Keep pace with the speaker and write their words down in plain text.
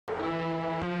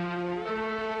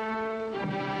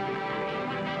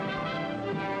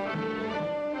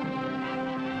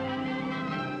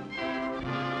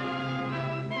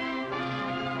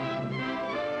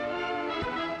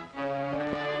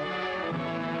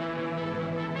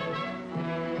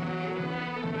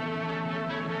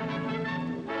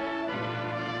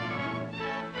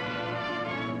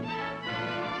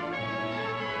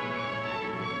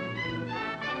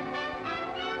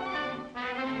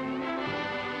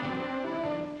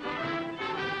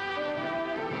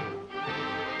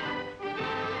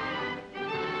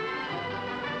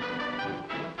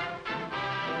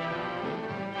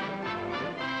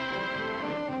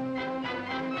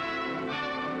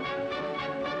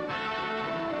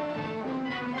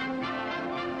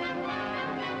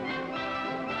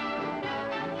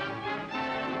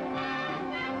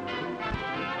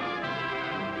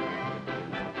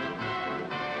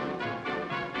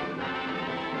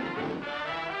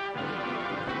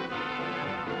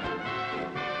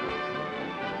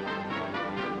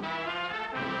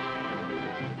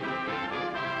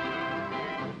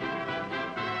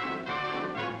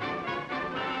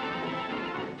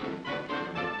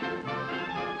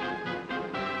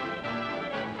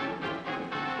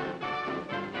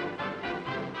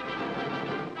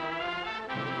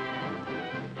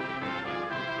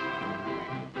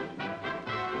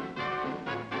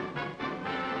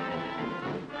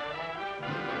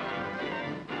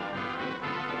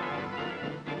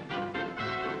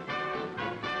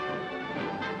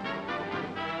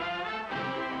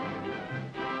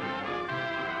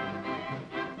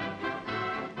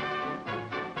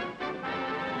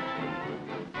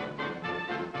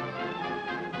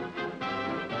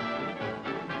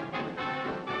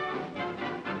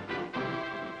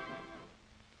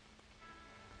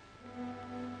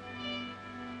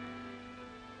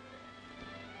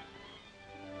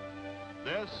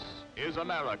This is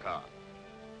America,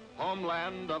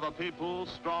 homeland of a people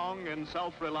strong in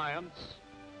self-reliance,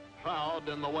 proud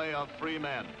in the way of free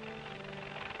men.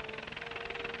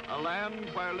 A land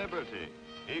where liberty,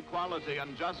 equality,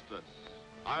 and justice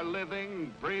are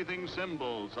living, breathing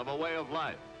symbols of a way of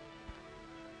life.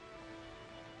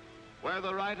 Where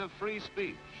the right of free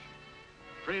speech,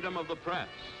 freedom of the press,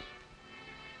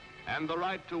 and the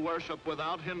right to worship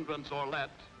without hindrance or let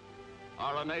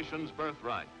are a nation's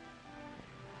birthright.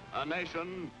 A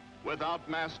nation without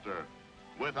master,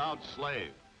 without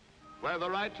slave. Where the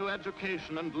right to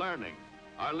education and learning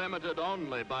are limited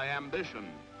only by ambition.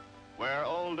 Where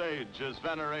old age is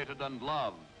venerated and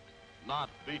loved, not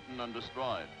beaten and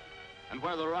destroyed. And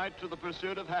where the right to the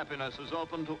pursuit of happiness is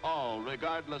open to all,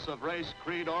 regardless of race,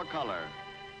 creed, or color.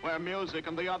 Where music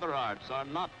and the other arts are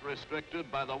not restricted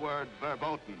by the word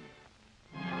verboten.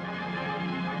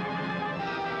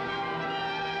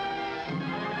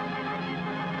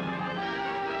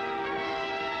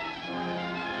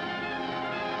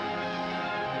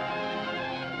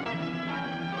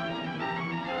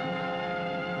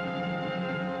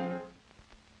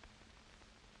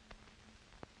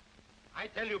 I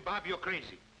tell you, Bob, you're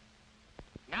crazy.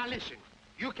 Now listen,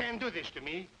 you can't do this to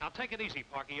me. Now take it easy,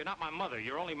 Parky. You're not my mother.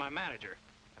 You're only my manager.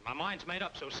 And my mind's made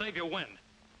up, so save your wind.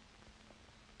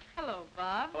 Hello,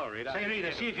 Bob. Hello, Rita. Say,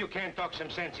 Rita, see if you can't talk some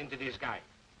sense into this guy.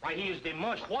 Why, he is the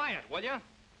most... Quiet, will you?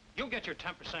 You'll get your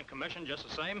 10% commission just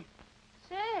the same.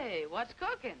 Say, what's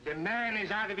cooking? The man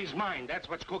is out of his mind. That's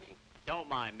what's cooking. Don't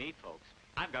mind me, folks.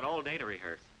 I've got all day to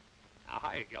rehearse. Now,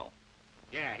 hiya, Gil.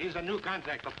 Yeah, here's a new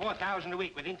contract for $4,000 a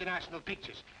week with International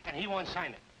Pictures, and he won't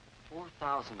sign it.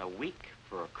 $4,000 a week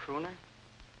for a crooner?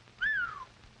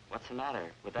 What's the matter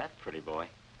with that pretty boy?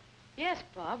 Yes,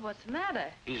 Bob, what's the matter?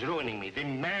 He's ruining me. The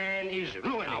man is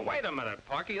ruining Now, me. wait a minute,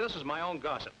 Parky. This is my own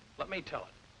gossip. Let me tell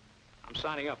it. I'm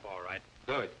signing up, all right.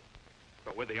 Good.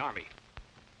 But with the Army.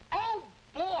 Oh,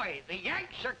 boy, the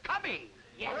Yanks are coming.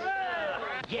 Yes.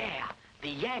 Yeah, the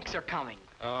Yanks are coming.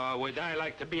 Would I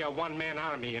like to be a one-man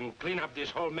army and clean up this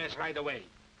whole mess right away?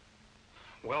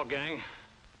 Well, gang,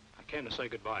 I came to say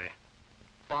goodbye.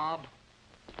 Bob,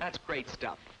 that's great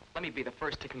stuff. Let me be the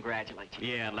first to congratulate you.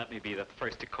 Yeah, and let me be the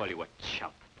first to call you a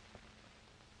chump.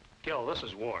 Gil, this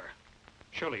is war.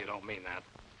 Surely you don't mean that.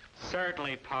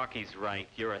 Certainly, Parky's right.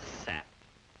 You're a sap.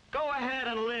 Go ahead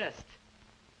and enlist.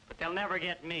 But they'll never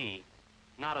get me.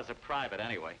 Not as a private,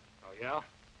 anyway. Oh, yeah? Well,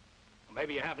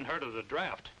 maybe you haven't heard of the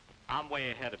draft. I'm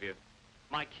way ahead of you.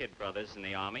 My kid brother's in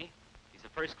the Army. He's a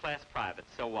first-class private,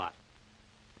 so what?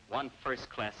 One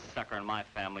first-class sucker in my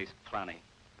family's plenty.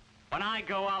 When I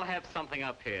go, I'll have something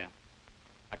up here.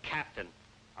 A captain,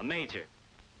 a major.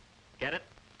 Get it?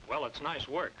 Well, it's nice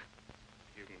work.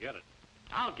 You can get it.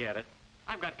 I'll get it.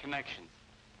 I've got connections.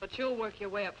 But you'll work your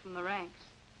way up from the ranks.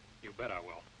 You bet I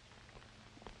will.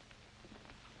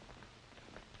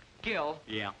 Gil,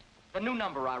 Yeah. the new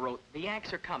number I wrote, the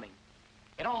Yanks are coming.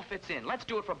 It all fits in. Let's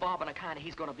do it for Bob on account of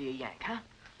he's going to be a Yank, huh?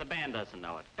 The band doesn't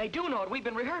know it. They do know it. We've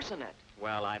been rehearsing it.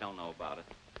 Well, I don't know about it.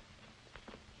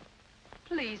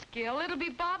 Please, Gil, it'll be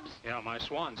Bob's. Yeah, my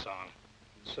swan song.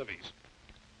 Civvies.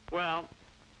 Well,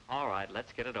 all right,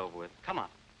 let's get it over with. Come on.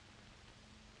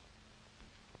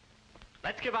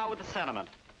 Let's give out with the sentiment.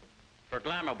 For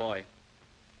Glamour Boy.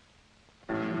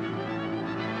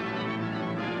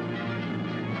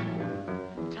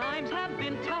 Times have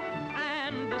been tough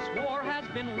and this war has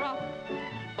been rough,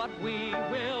 but we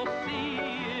will see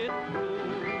it through.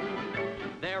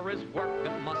 There is work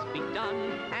that must be done,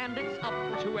 and it's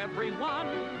up to everyone,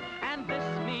 and this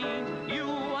means you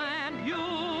and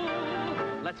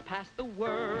you. Let's pass the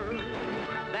word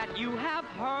that you have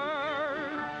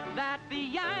heard, that the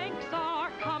Yanks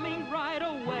are coming right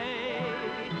away.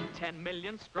 10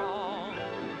 million strong,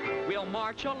 we'll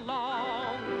march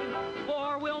along,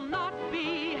 for we'll not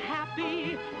be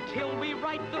happy till we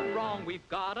right the wrong. We've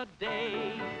got a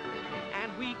day,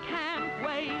 and we can't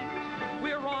wait.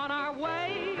 We're on our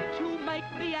way to make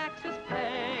the Axis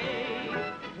pay.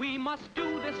 We must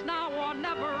do this now or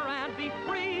never and be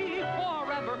free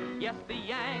forever. Yes, the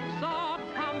Yanks are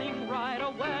coming right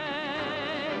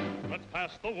away. Let's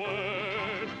pass the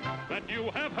word that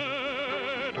you have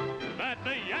heard, that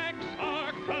the Yanks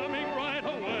are coming right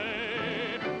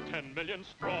away. 10 million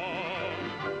strong,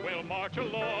 we'll march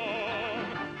along,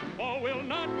 for we'll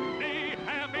not be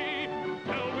happy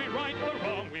till we right the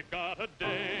wrong. We've got a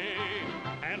day,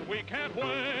 and we can't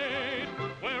wait.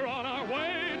 We're on our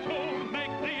way to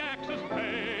make the Axis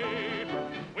pay.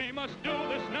 We must do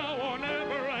this now or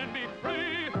never and be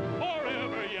free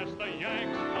forever. Yes, the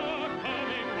Yanks are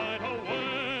coming right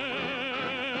away.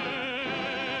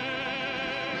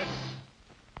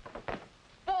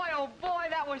 Boy, oh boy,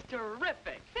 that was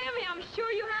terrific. Sammy, I'm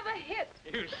sure you have a hit.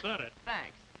 You said it.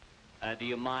 Thanks. Do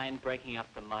you mind breaking up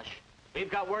the mush? We've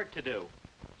got work to do.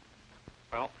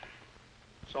 Well,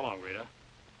 so long, Rita.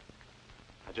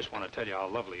 I just want to tell you how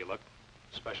lovely you look,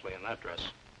 especially in that dress.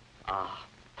 Ah,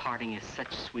 parting is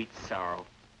such sweet sorrow.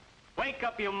 Wake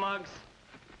up, you mugs.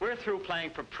 We're through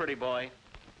playing for Pretty Boy.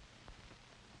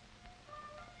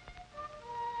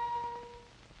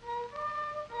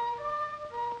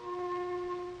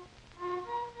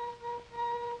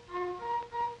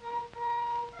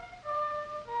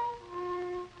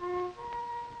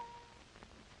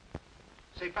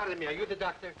 Say, pardon me, are you the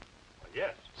doctor?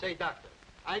 Yes. Say, doctor,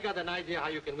 I got an idea how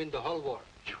you can win the whole war.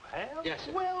 You have? Yes,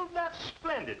 sir. Well, that's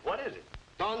splendid. What is it?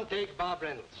 Don't take Bob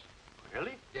Reynolds.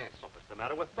 Really? Yes. What's the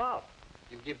matter with Bob?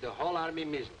 You give the whole army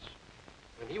measles.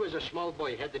 When he was a small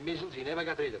boy, he had the measles, he never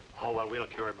got rid of them. Oh, well, we'll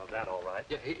cure him of that, all right.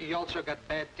 Yeah, he also got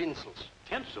bad tinsels.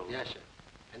 Tinsel? Yes, sir.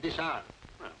 And this arm,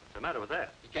 Well, what's the matter with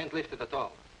that? he can't lift it at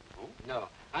all. Oh? No.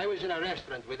 I was in a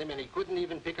restaurant with him, and he couldn't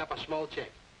even pick up a small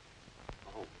check.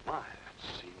 Oh, my,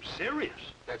 that seems serious.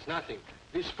 That's nothing.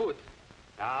 This food,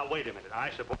 Now, wait a minute.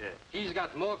 I suppose... he's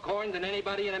got more corn than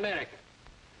anybody in America.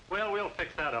 Well, we'll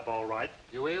fix that up, all right.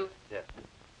 You will? Yes.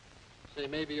 Say,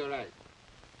 maybe you're right.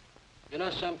 You know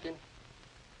something?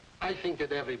 I think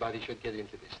that everybody should get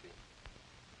into this thing.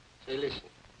 Say, listen.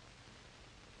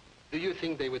 Do you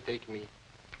think they would take me?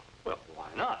 Well, why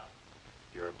not?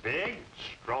 You're big,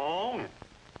 strong, and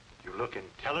you look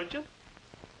intelligent.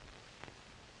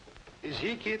 Is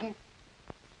he kidding?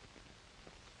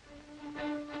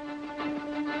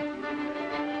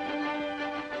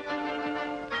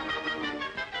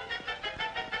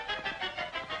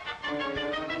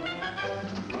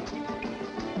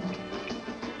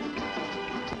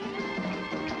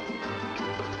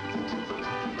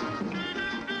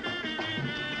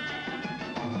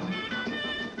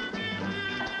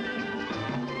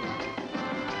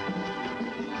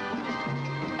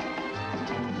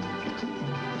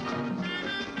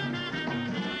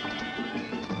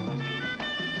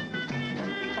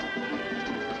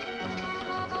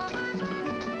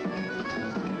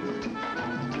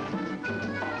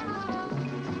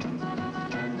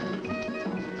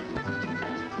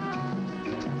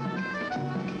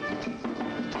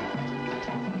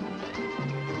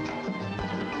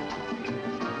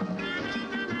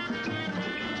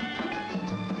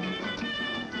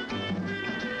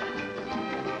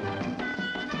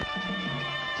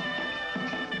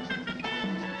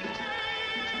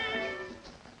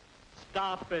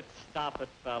 Stop it,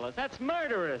 fellas. That's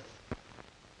murderous.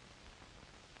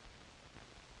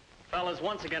 Fellas,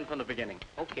 once again from the beginning.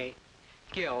 Okay.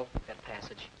 Gil, that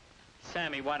passage.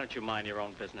 Sammy, why don't you mind your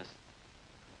own business?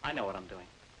 I know what I'm doing.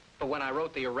 But when I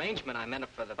wrote the arrangement, I meant it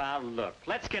for the... Well, look,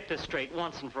 let's get this straight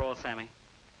once and for all, Sammy.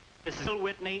 This is Gil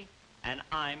Whitney, and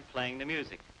I'm playing the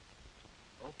music.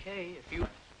 Okay, if you...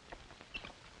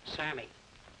 Sammy,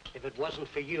 if it wasn't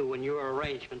for you and your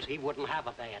arrangements, he wouldn't have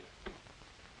a band.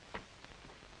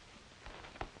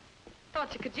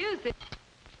 Thought you could use it.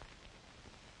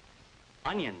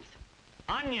 Onions.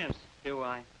 Onions, do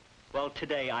I? Well,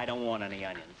 today I don't want any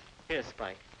onions. Here,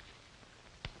 Spike.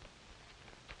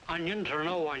 Onions or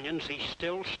no onions, he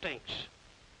still stinks.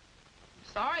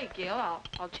 Sorry, Gil.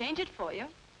 I'll change it for you.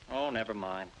 Oh, never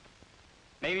mind.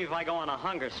 Maybe if I go on a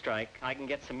hunger strike, I can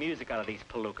get some music out of these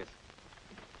palookas.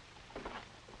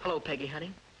 Hello, Peggy,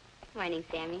 honey. Morning,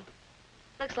 Sammy.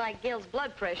 Looks like Gil's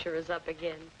blood pressure is up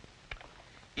again.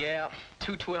 Yeah,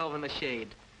 212 in the shade.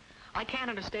 I can't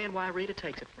understand why Rita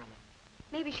takes it from him.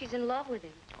 Maybe she's in love with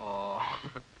him. Oh.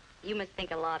 You must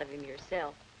think a lot of him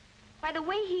yourself. By the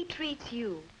way he treats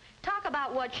you, talk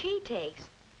about what she takes.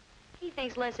 He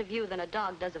thinks less of you than a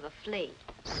dog does of a flea.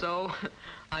 So,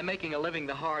 I'm making a living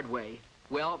the hard way.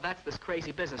 Well, that's this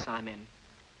crazy business I'm in.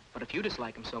 But if you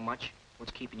dislike him so much,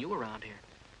 what's keeping you around here?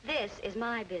 This is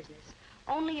my business.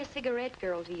 Only a cigarette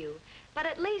girl to you. But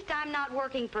at least I'm not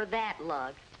working for that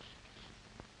lug.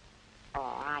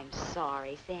 Oh, I'm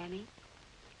sorry, Sammy.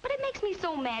 But it makes me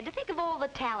so mad to think of all the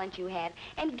talent you have,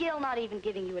 and Gil not even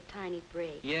giving you a tiny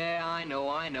break. Yeah, I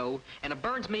know. And it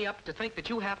burns me up to think that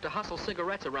you have to hustle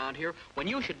cigarettes around here when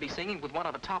you should be singing with one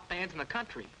of the top bands in the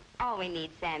country. All we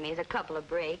need, Sammy, is a couple of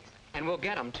breaks. And we'll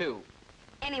get them, too.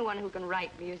 Anyone who can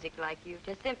write music like you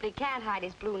just simply can't hide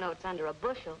his blue notes under a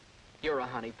bushel. You're a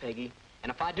honey, Peggy.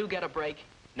 And if I do get a break,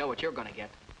 know what you're gonna get.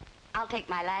 I'll take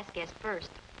my last guess first.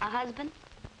 A husband?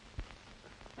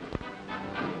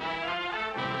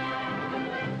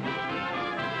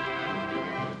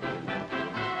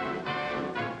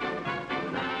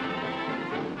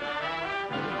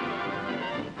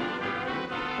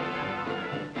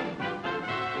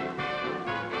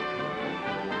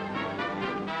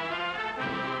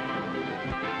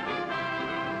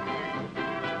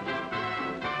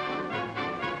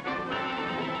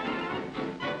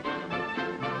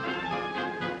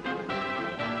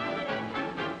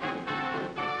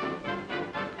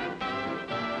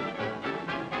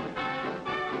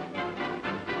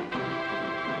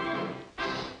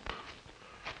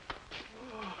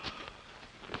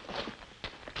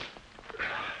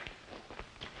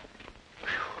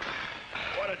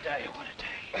 you what to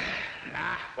take.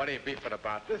 Nah, what are you beefing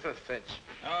about? This is a cinch.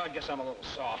 Oh, I guess I'm a little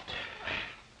soft.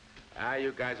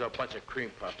 You guys are a bunch of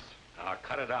cream puffs.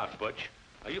 Cut it out, Butch.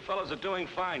 You fellas are doing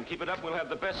fine. Keep it up, we'll have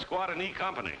the best squad in E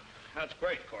Company. That's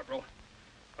great, Corporal.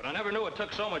 But I never knew it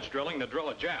took so much drilling to drill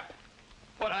a Jap.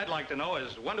 What I'd like to know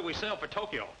is, when do we sail for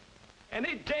Tokyo?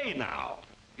 Any day now.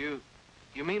 You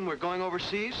mean we're going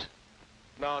overseas?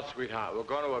 No, sweetheart, we're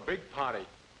going to a big party.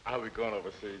 Are we going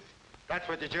overseas? That's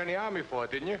what you joined the Army for,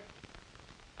 didn't you?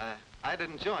 I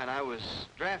didn't join. I was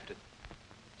drafted.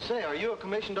 Say, are you a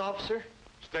commissioned officer?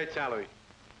 State salary.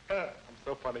 I'm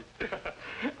so funny.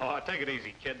 Oh, take it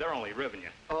easy, kid. They're only ribbing you.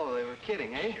 Oh, they were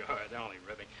kidding, eh? Sure, they're only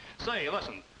ribbing. Say,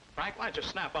 listen, Frank, why don't you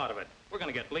snap out of it? We're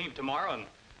going to get leave tomorrow, and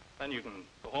then you can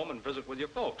go home and visit with your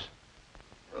folks.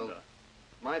 Well,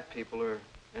 my people are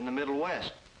in the Middle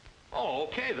West. Oh,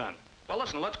 okay, then. Well,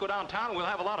 listen, let's go downtown and we'll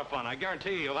have a lot of fun. I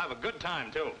guarantee you'll have a good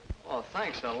time, too. Oh,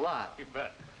 thanks a lot. You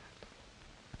bet.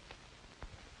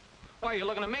 Why are you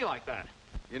looking at me like that?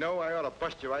 You know, I ought to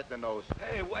bust you right in the nose.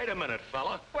 Hey, wait a minute,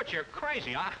 fella. What, you're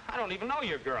crazy. I don't even know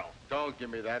your girl. Don't give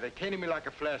me that. It came to me like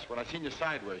a flash when I seen you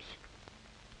sideways.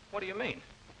 What do you mean?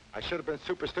 I should have been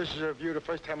superstitious of you the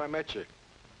first time I met you.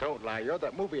 Don't lie. You're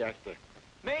that movie actor.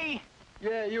 Me?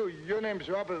 Yeah, you. Your name's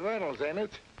Robert Reynolds, ain't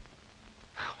it?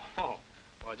 Oh,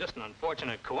 well, just an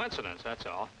unfortunate coincidence, that's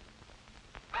all.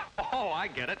 Oh, I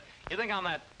get it. You think I'm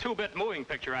that two-bit moving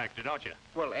picture actor, don't you?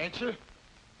 Well, ain't you?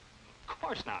 Of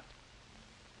course not.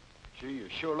 Gee, you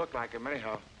sure look like him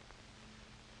anyhow.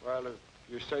 Well, if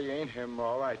you say you ain't him,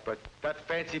 all right, but that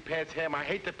fancy pants ham, I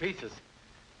hate to pieces.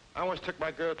 I once took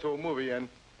my girl to a movie, and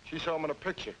she saw him in a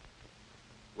picture.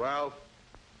 Well,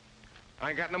 I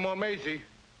ain't got no more Maisie.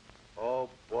 Oh,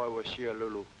 boy, was she a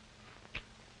Lulu.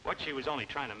 What, she was only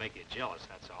trying to make you jealous,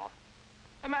 that's all.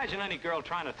 Imagine any girl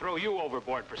trying to throw you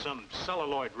overboard for some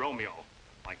celluloid Romeo,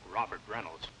 like Robert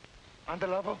Reynolds. On the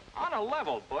level? On a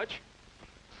level, Butch.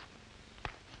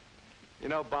 You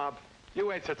know, Bob,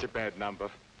 you ain't such a bad number.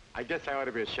 I guess I ought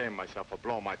to be ashamed of myself for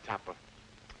blowing my topper.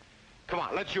 Come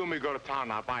on, let's you and me go to town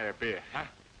and I'll buy a beer,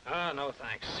 huh? No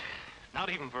thanks. Not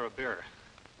even for a beer.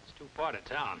 It's too far to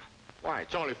town. Why,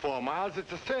 it's only 4 miles.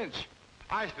 It's a cinch.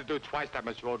 I used to do twice that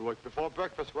much road work before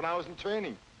breakfast when I was in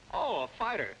training. Oh, a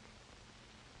fighter.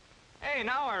 Hey,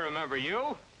 now I remember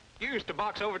you. You used to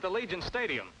box over at the Legion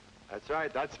Stadium. That's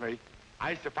right, that's me.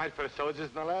 I used to fight for the soldiers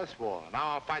in the last war.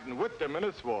 Now I'm fighting with them in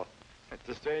this war. It's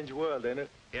a strange world, ain't it?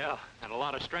 Yeah, and a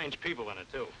lot of strange people in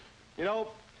it, too. You know,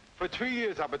 for 3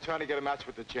 years I've been trying to get a match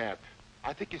with the champ.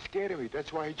 I think he's scared of me.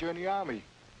 That's why he joined the Army.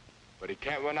 But he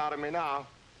can't run out of me now.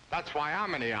 That's why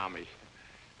I'm in the Army.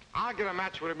 I'll get a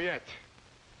match with him yet.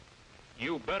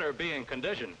 You better be in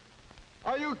condition.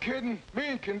 Are you kidding? Me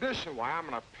in condition? Why, I'm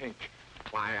in a pink.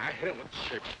 Why, I hit him with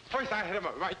shape. First I hit him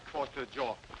a right cross to the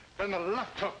jaw, then a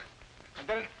left hook, and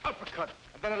then an uppercut,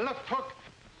 and then a left hook.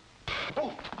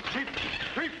 Oh,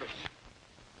 creepers.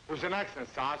 It was an accident,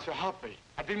 Sarge, so help me.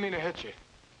 I didn't mean to hit you.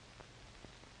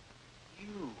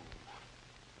 You?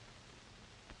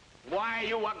 Why,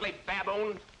 you ugly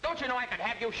baboon? Don't you know I could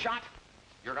have you shot?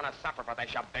 You're gonna suffer for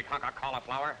this, you big hunk of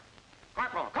cauliflower.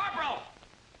 Corporal! Corporal!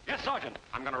 Yes, Sergeant.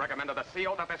 I'm gonna recommend to the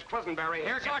CO that this Quisenberry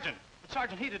here... Sergeant! But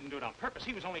Sergeant, he didn't do it on purpose.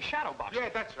 He was only shadow boxing. Yeah,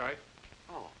 that's right.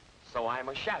 Oh, so I'm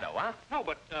a shadow, huh? No,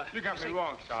 but, You got me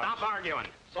wrong, Sarge. Stop arguing.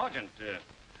 Sergeant,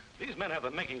 these men have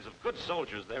the makings of good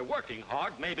soldiers. They're working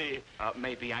hard. Maybe...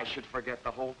 Maybe I should forget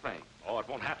the whole thing. Oh, it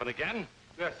won't happen again?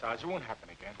 Yes, Sarge, it won't happen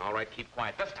again. All right, keep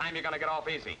quiet. This time you're gonna get off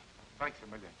easy. Thanks a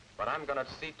million. But I'm gonna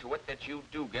see to it that you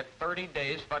do get 30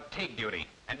 days fatigue duty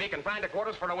and be confined to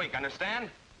quarters for a week,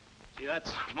 understand? Gee,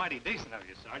 that's mighty decent of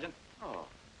you, Sergeant. Oh,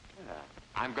 yeah.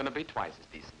 I'm gonna be twice as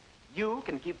decent. You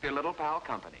can keep your little pal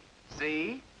company.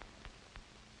 See?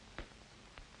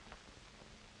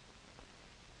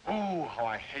 Oh, how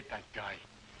I hate that guy.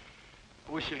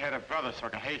 I wish he had a brother so I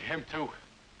could hate him, too.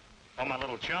 Oh, my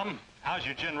little chum, how's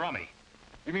your gin rummy?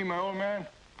 You mean my old man?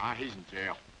 He's in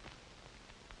jail.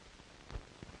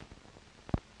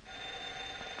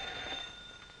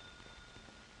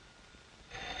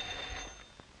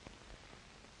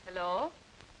 Hello?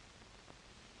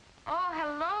 Oh,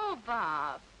 hello,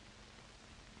 Bob.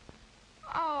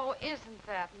 Oh, isn't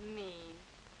that mean?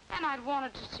 And I'd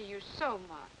wanted to see you so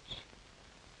much.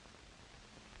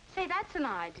 Say, that's an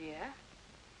idea.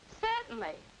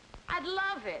 Certainly. I'd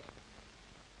love it.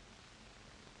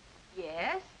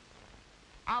 Yes?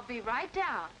 I'll be right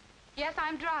down. Yes,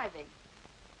 I'm driving.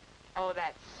 Oh,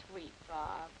 that's sweet,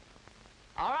 Bob.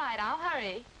 All right, I'll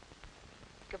hurry.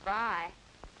 Goodbye.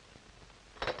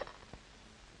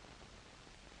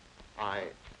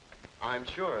 I'm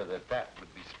sure that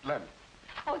would be splendid.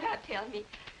 Oh, now tell me,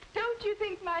 Don't you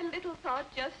think my little thought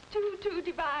just too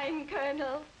divine,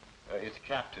 Colonel? It's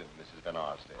Captain, Mrs. Van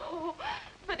Arsdale. Oh,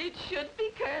 but it should be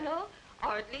Colonel,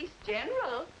 or at least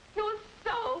General. You're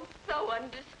so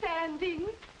understanding.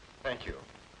 Thank you.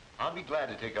 I'll be glad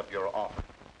to take up your offer.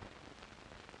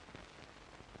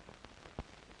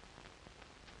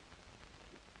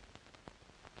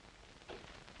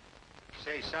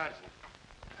 Say, Sergeant,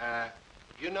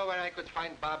 you know where I could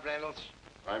find Bob Reynolds?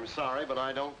 I'm sorry, but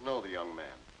I don't know the young man.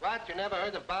 What? You never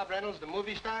heard of Bob Reynolds, the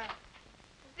movie star?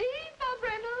 The Bob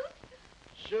Reynolds?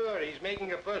 Sure, he's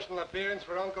making a personal appearance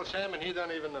for Uncle Sam, and he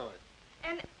don't even know it.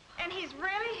 And he's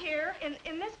really here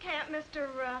in this camp, Mr.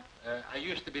 I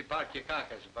used to be Parky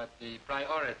Caucus, but the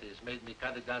priorities made me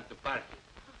cut it down to Parky.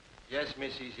 Yes,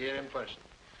 miss, he's here in person.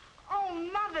 Oh,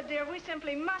 Mother dear, we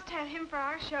simply must have him for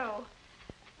our show.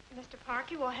 Mr.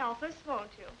 Parky will help us,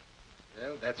 won't you?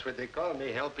 Well, that's what they call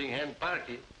me, Helping Hand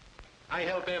Parky. I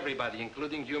help everybody,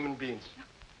 including human beings.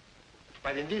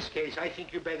 But in this case, I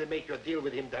think you better make your deal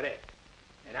with him direct.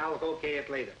 And I'll okay it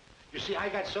later. You see, I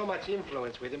got so much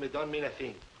influence with him, it don't mean a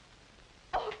thing.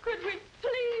 Oh, could we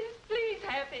please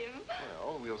have him?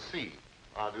 Well, we'll see.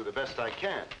 I'll do the best I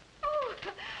can. Oh,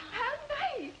 how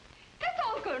nice. Let's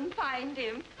all go and find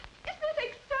him. Isn't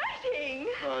it exciting?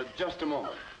 Just a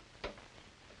moment.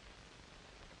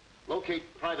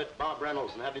 Locate Private Bob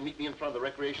Reynolds and have him meet me in front of the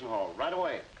recreation hall right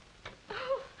away.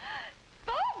 Oh,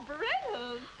 Bob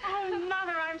Reynolds. Oh,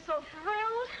 Mother, I'm so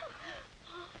thrilled.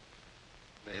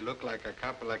 They look like a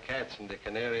couple of cats in the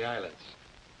Canary Islands.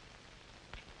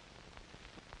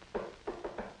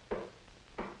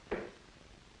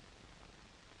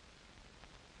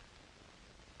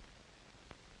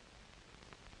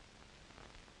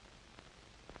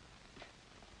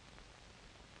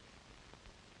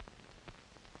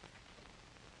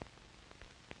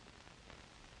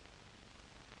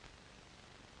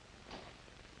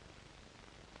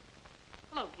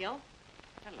 Hello, Gil.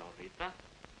 Hello, Rita.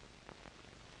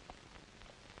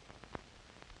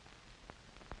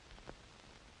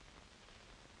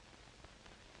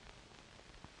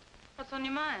 What's on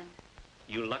your mind?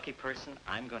 You lucky person,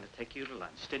 I'm going to take you to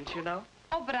lunch. Didn't you know?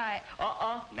 Oh, but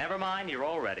Never mind, you're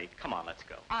all ready. Come on, let's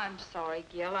go. I'm sorry,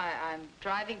 Gil. I'm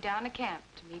driving down to camp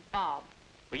to meet Bob.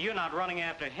 Well, you're not running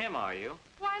after him, are you?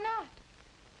 Why not?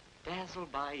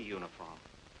 Dazzled by a uniform.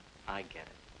 I get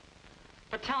it.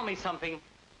 But tell me something.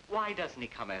 Why doesn't he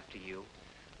come after you?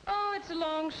 Oh, it's a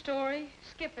long story.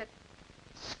 Skip it.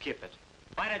 Skip it.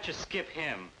 Why don't you skip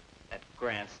him, that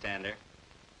grandstander,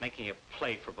 making a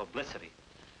play for publicity?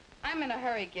 I'm in a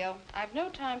hurry, Gil. I've no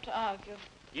time to argue.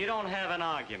 You don't have an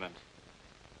argument.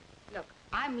 Look,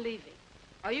 I'm leaving.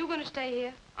 Are you going to stay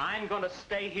here? I'm going to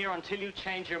stay here until you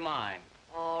change your mind.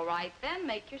 All right, then.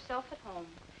 Make yourself at home.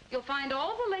 You'll find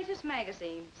all the latest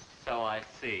magazines. So I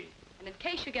see. And in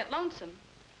case you get lonesome,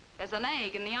 there's an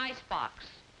egg in the icebox.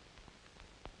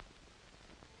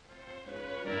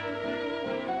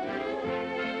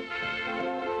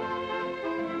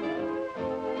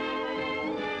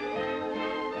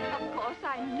 Of course,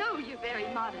 I know you're very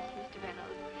modest, Mr.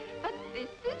 Reynolds. But this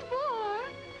is war.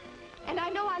 And I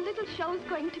know our little show's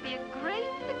going to be a great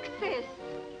success.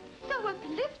 So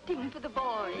uplifting for the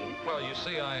boys. Well, you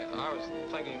see, I was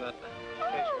thinking that...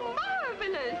 Oh,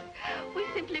 marvelous. We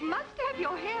simply must have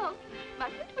your help.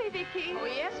 Mustn't we, Vicky? Oh,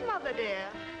 yes, Mother dear.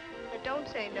 But don't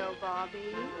say no,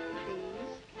 Bobby,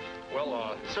 please.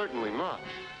 Well, certainly not.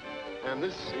 And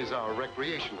this is our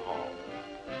recreation hall.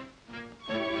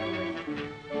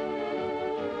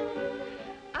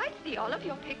 I see all of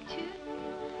your pictures.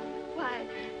 Why,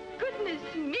 goodness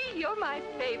me, you're my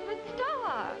favorite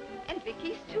star. And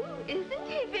Vicky's too, isn't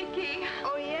he, Vicky?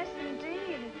 Oh, yes,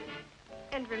 indeed.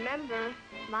 And remember,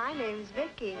 my name's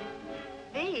Vicky.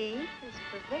 V is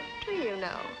for victory, you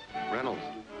know. Reynolds.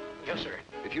 Yes, sir.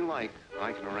 If you like,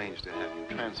 I can arrange to have you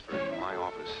transferred to my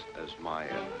office as my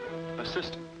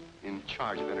assistant in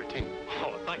charge of entertainment.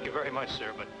 Oh, thank you very much,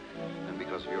 sir, but... And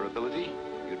because of your ability,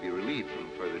 you'd be relieved from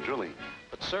further drilling.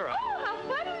 But, sir, Oh, how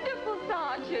wonderful,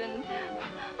 Sergeant.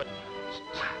 But,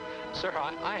 sir,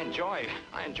 I enjoy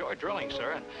drilling,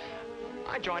 sir, and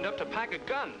I joined up to pack a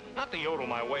gun, not to yodel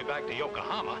my way back to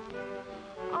Yokohama.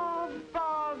 Oh,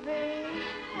 Bobby,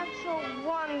 that's so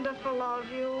wonderful of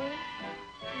you.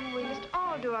 We must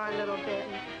all do our little bit,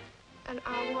 and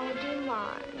I want to do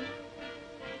mine.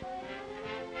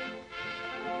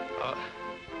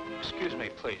 Excuse me,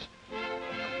 please.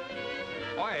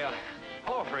 Why,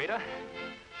 hello, Rita.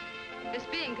 This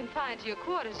being confined to your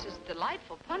quarters is a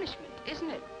delightful punishment, isn't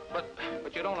it?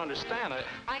 But you don't understand.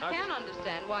 I can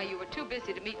understand why you were too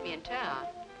busy to meet me in town.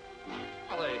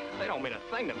 Well, they don't mean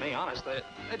a thing to me, honest.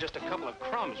 They're just a couple of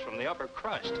crumbs from the upper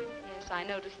crust. Yes, I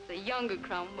noticed the younger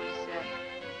crumb was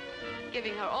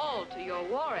giving her all to your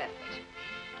war effort.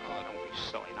 Oh, don't be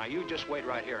silly. Now, you just wait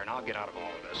right here, and I'll get out of all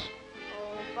of this.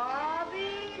 Oh,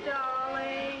 Bobby,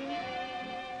 darling.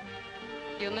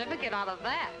 You'll never get out of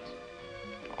that.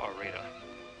 Oh, Rita.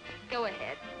 Go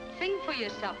ahead. Sing for your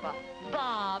supper,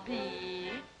 Bobby.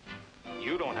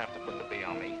 You don't have to put the B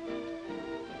on me.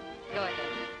 Go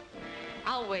ahead.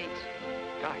 I'll wait.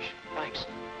 Gosh, thanks.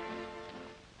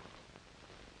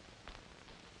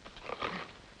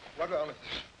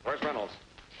 Where's Reynolds?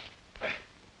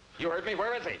 You heard me.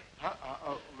 Where is he?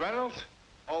 Reynolds?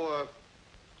 Oh,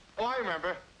 I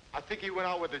remember. I think he went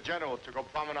out with the general to go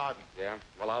promenading. Yeah?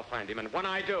 Well, I'll find him, and when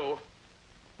I do...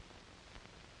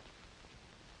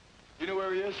 You know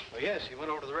where he is? Well, yes, he went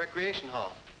over to the recreation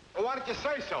hall. Well, why didn't you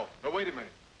say so? No, wait a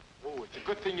minute. Oh, it's a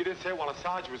good thing you didn't say while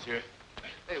Assange was here.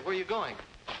 Hey, where are you going?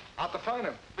 Out to find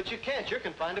him. But you can't. You're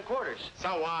confined to quarters.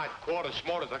 So what? Quarters,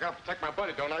 schmorters. I gotta protect my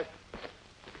buddy, don't I?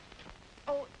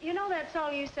 Oh, you know that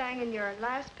song you sang in your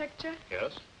last picture?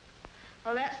 Yes?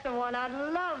 Well, that's the one I'd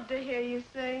love to hear you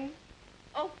sing.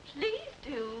 Oh, please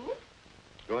do.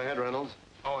 Go ahead, Reynolds.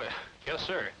 Oh, yes,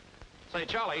 sir. Say,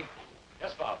 Charlie.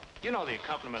 Yes, Bob. You know the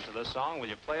accompaniment to this song. Will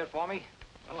you play it for me?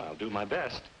 Well, I'll do my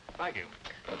best. Thank you.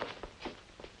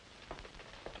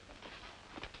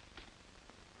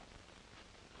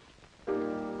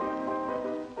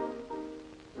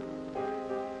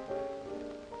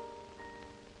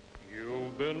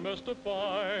 You've been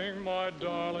mystifying, my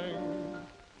darling.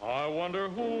 I wonder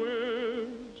who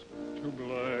is to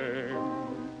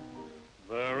blame.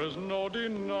 There is no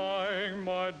denying,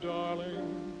 my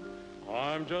darling,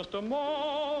 I'm just a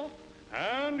moth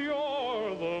and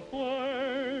you're the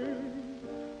flame.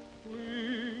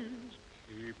 Please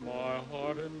keep my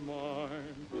heart in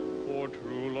mind, for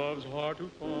true love's hard to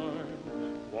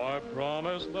find. Why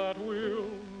promise that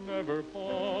we'll never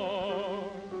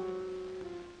part?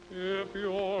 If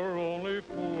you're only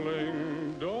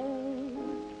fooling,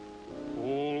 don't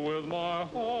fool with my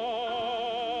heart.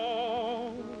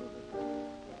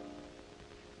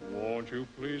 Won't you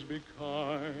please be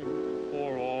kind,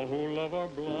 for all who love are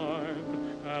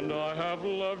blind, and I have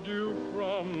loved you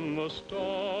from the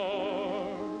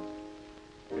start.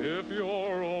 If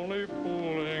you're only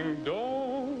fooling,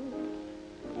 don't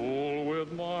fool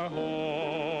with my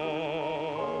heart.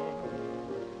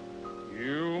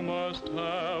 You must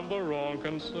have the wrong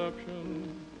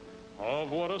conception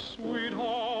of what a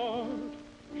sweetheart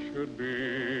should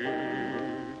be.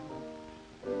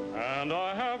 And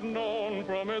I have known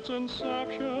from its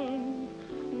inception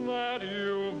that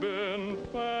you've been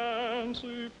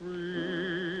fancy-free.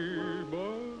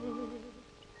 But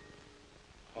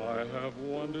I have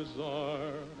one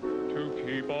desire, to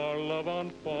keep our love on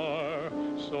fire,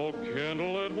 so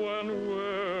kindle it when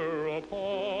we're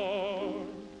apart.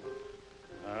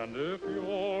 And if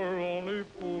you're only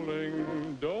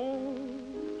fooling, don't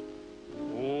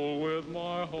fool with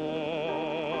my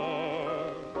heart.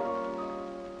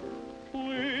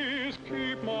 Please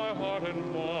keep my heart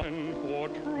in mind, for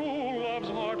true love's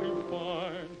hard to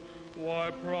find.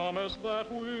 Why promise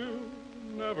that we'll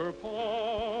never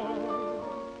part?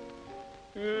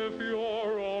 If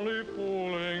you're only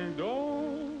fooling,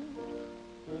 don't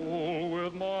fool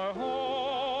with my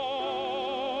heart.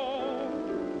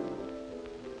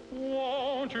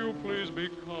 Won't you please be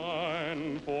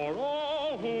kind, for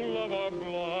all who love are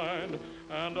blind,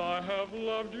 and I have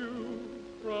loved you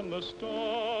from the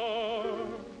start.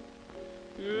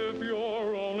 If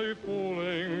you're only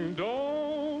fooling,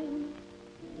 don't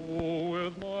fool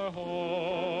with my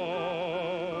heart.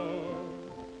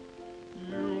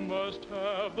 You must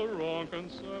have the wrong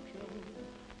conception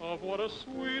of what a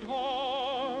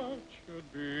sweetheart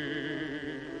should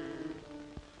be.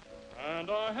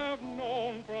 And I have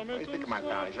known from its What do you think of my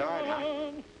pal? He's all right,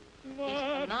 huh? He's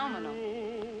phenomenal.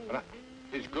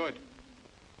 He's good.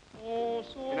 Oh,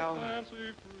 so You know,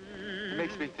 fancy-free. It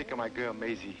makes me think of my girl,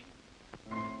 Maisie.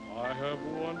 I have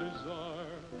one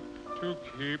desire, to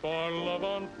keep our love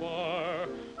on fire,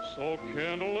 so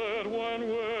kindle it when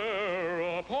we're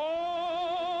apart.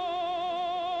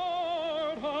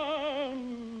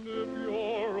 And if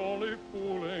you're only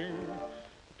fooling,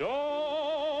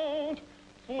 don't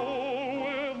fool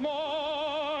with my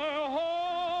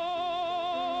heart.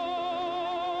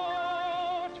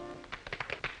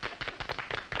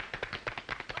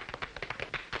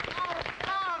 Oh,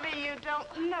 Bobby, you don't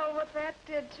know what that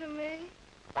did to me.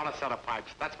 Want a set of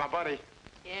pipes. That's my buddy.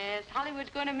 Yes, Hollywood's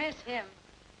going to miss him.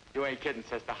 You ain't kidding,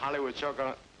 sister. Hollywood sure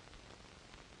gonna...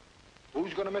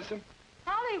 Who's gonna miss him?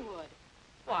 Hollywood?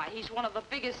 Why, he's one of the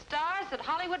biggest stars that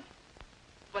Hollywood...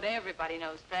 But everybody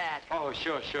knows that. Oh,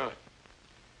 sure.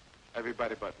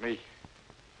 Everybody but me.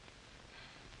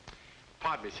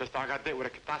 Pardon me, sister. I got there with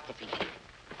a catastrophe.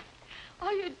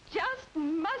 Oh, you just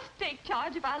must take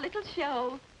charge of our little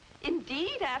show.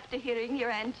 Indeed, after hearing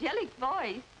your angelic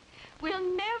voice, we'll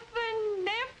never,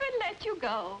 never let you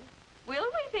go. Will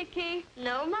we, Vicky?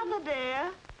 No, Mother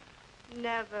dear.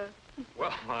 Never.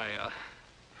 Well, I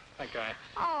think I...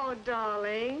 Oh,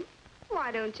 darling.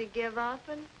 Why don't you give up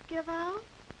and give out?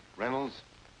 Reynolds,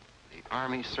 the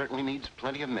Army certainly needs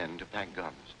plenty of men to pack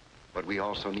guns. But we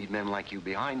also need men like you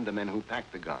behind the men who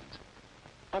pack the guns.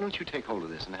 Why don't you take hold of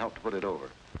this and help to put it over?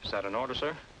 Is that an order,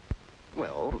 sir?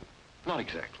 Well, not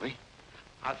exactly.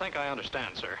 I think I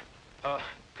understand, sir.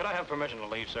 Could I have permission to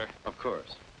leave, sir? Of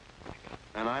course.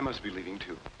 And I must be leaving,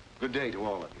 too. Good day to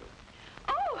all of you.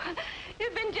 Oh,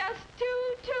 you've been just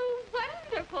too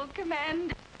wonderful,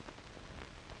 Commander.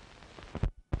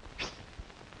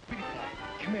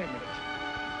 Come here a minute.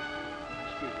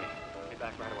 Excuse me. Be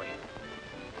back right away.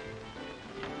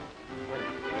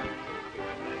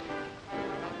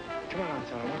 Come on,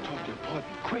 son. I want to talk to you. Pardon.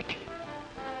 Quick.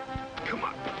 Come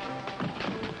on.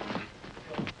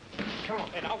 Come on.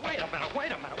 Hey, now, wait a minute.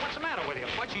 What's the matter with you?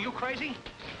 Butch, are you crazy?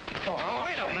 Come on.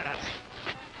 Wait a minute.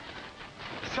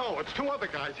 So, it's two other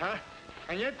guys, huh?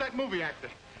 And you ain't that movie actor.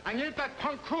 And you ain't that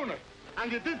punk crooner. And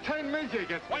you did turn Minzy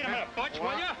against me. Wait a minute, Butch,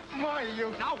 will you? Why,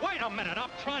 you... Now, wait a minute. I'm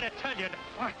trying to tell you.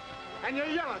 What? And you're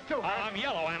yellow, too, huh? I'm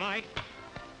yellow, am I?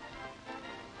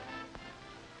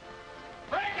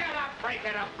 Break it up, break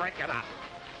it up, break it up.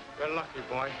 You're lucky,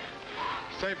 boy.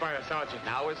 Saved by a sergeant.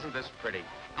 Now, isn't this pretty?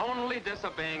 Only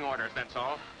disobeying orders, that's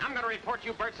all. I'm going to report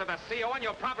you birds to the CO, and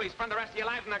you'll probably spend the rest of your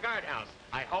life in the guardhouse.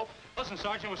 I hope. Listen,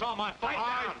 Sergeant, it was all my fault.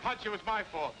 I punch you, it was my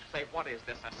fault. Say, what is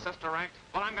this, a sister act?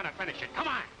 Well, I'm going to finish it. Come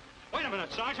on. Wait a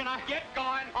minute, Sergeant. Get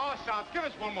going. Oh, Sarge, give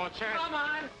us one more chance. Come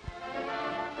on.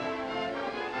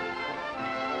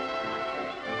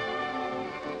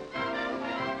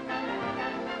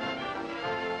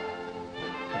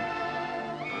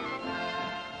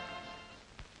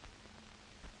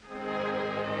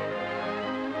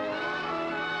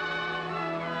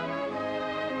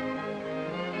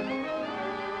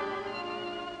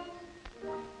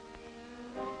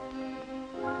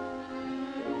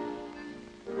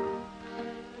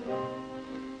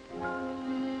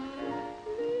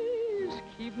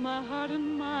 My heart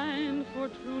and mind, for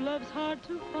true love's hard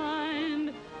to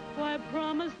find. Why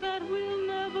promise that we'll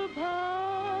never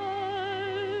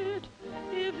part?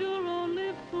 If you're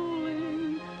only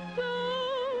fooling,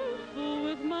 don't fool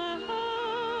with my heart.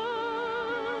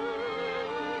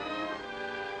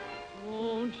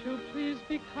 Won't you please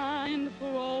be kind,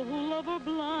 for all who love are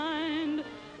blind,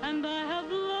 and I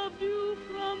have loved you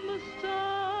from the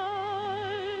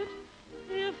start.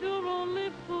 If you're only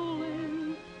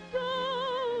fooling,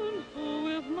 don't fool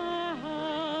with my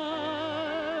heart.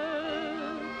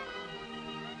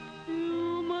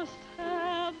 You must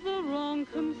have the wrong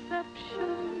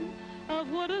conception of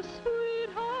what a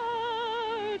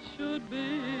sweetheart should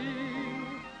be.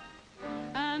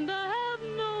 And I have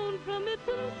known from its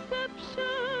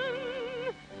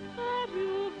inception that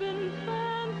you've been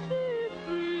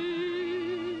fancy-free.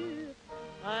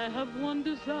 I have one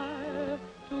desire,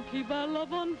 to keep our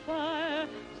love on fire,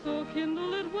 so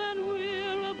kindle it when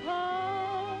we're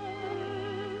apart.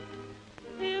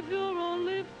 If you're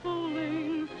only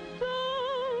fooling,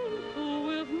 don't fool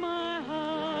with my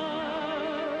heart.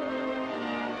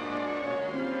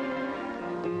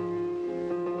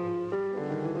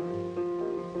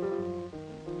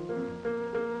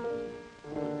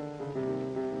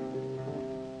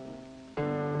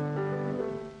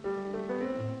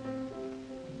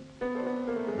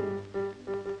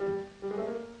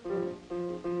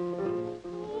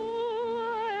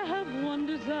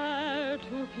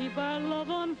 Keep our love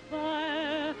on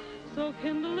fire, so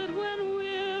kindle it when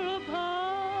we're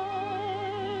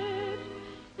apart.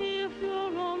 If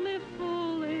you're only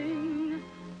fooling,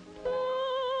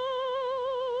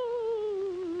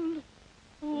 don't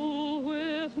fool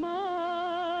with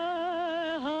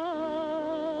my heart.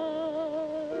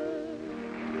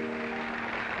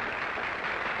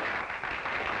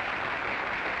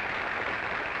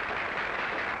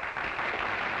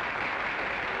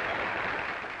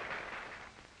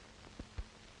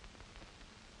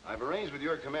 I've arranged with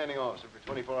your commanding officer for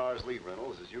 24 hours leave,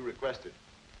 Reynolds, as you requested.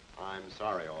 I'm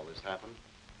sorry all this happened.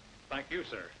 Thank you,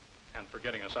 sir, and for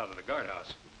getting us out of the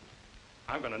guardhouse.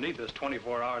 I'm going to need this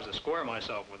 24 hours to square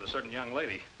myself with a certain young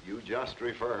lady. You just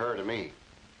refer her to me.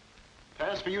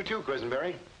 Pass for you too,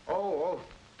 Quisenberry. Oh,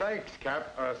 thanks,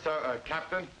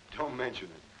 Captain. Don't mention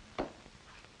it.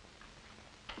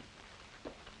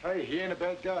 Hey, he ain't a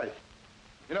bad guy.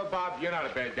 You know, Bob, you're not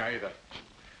a bad guy either.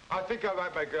 I think I'll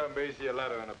write my girl Maisie a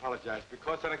letter and apologize,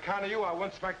 because on account of you, I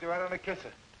once smacked her right on the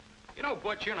kisser. You know,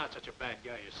 Butch, you're not such a bad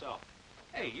guy yourself.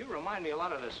 Hey, you remind me a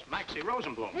lot of this Maxie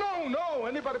Rosenbloom. No,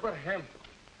 anybody but him.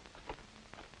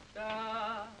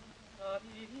 Hello,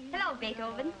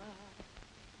 Beethoven.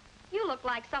 You look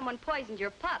like someone poisoned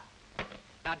your pup.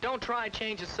 Now, don't try and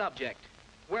change the subject.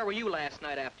 Where were you last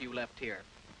night after you left here?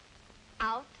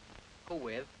 Out. Who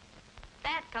with?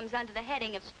 That comes under the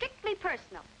heading of strictly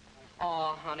personal.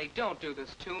 Oh, honey, don't do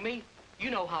this to me.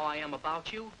 You know how I am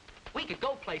about you. We could go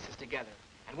places together,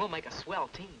 and we'll make a swell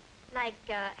team. Like,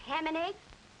 ham and eggs?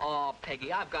 Oh,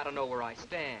 Peggy, I've got to know where I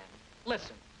stand.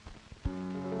 Listen.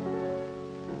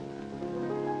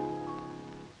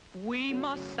 We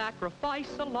must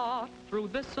sacrifice a lot through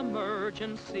this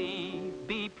emergency.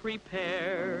 Be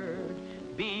prepared,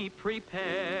 be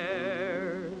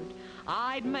prepared.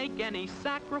 I'd make any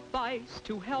sacrifice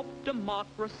to help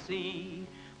democracy.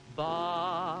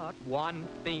 But one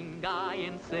thing I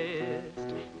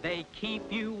insist, they keep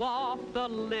you off the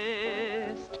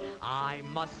list. I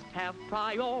must have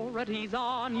priorities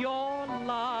on your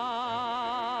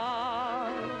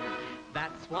love.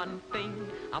 That's one thing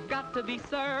I've got to be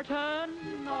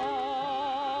certain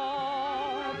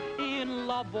of. In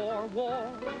love or war,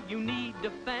 you need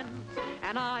defense,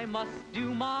 and I must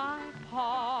do my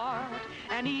part.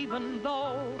 And even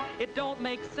though it don't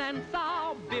make sense,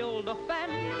 I'll build a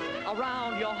fence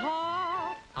around your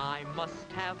heart. I must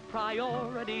have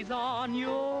priorities on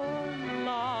your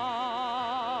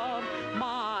love.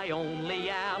 My only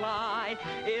ally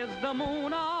is the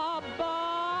moon above.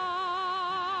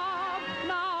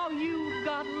 Now you've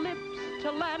got lips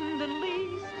to lend and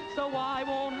lease, so I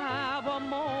won't have a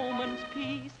moment's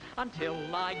peace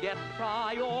until I get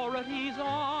priorities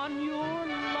on your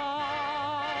love.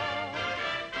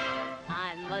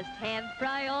 I must have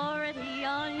priority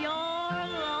on your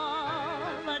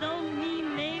love. I don't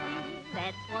mean maybe,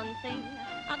 that's one thing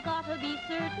I've got to be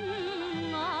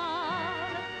certain of.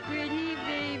 Pretty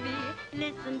baby,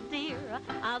 listen dear,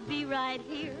 I'll be right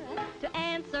here to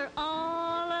answer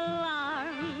all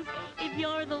alarms. If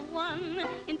you're the one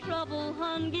in trouble,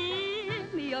 hon,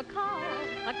 give me a call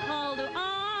to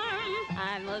arms.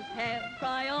 I must have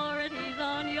priorities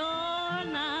on your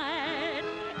night,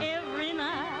 every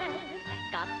night.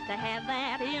 Got to have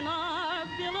that in our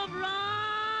Bill of Rights.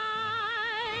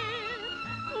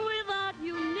 Without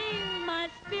you near, my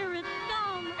spirit's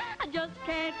gone. I just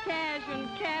can't cash and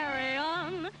carry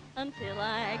on until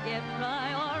I get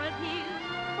priorities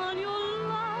on your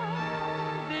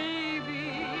love,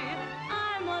 baby.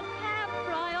 I must have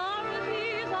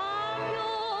priorities on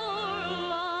your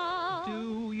love.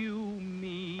 Do you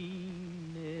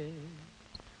mean it?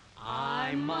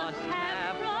 I must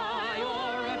have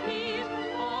priorities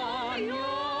on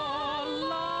your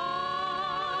love.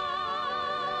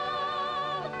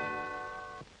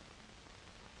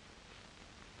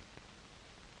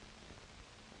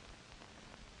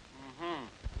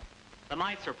 The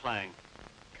mites are playing.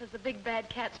 Because the big bad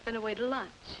cat's been away to lunch.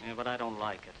 Yeah, but I don't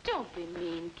like it. Don't be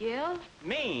mean, Gil.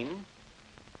 Mean?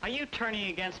 Are you turning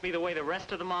against me the way the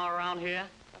rest of them are around here?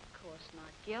 Of course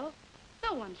not, Gil.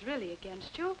 No one's really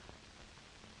against you.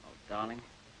 Oh, darling,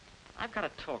 I've got to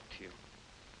talk to you,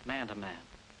 man to man.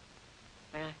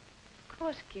 May I? Of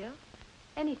course, Gil.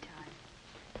 Anytime.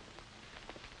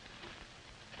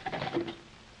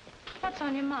 What's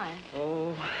on your mind?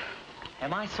 Oh,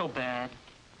 am I so bad?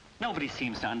 Nobody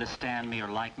seems to understand me or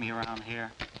like me around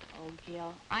here. Oh,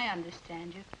 Gil, I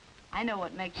understand you. I know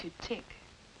what makes you tick.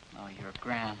 Oh, you're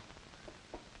grand.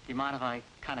 Do you mind if I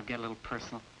kind of get a little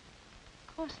personal?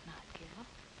 Of course not, Gil.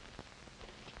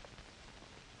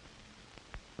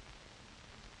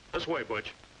 This way,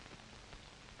 Butch.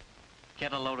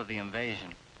 Get a load of the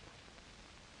invasion.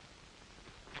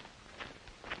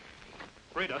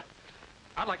 Rita,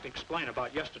 I'd like to explain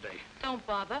about yesterday. Don't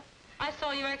bother. I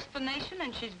saw your explanation,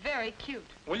 and she's very cute.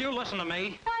 Will you listen to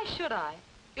me? Why should I?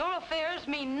 Your affairs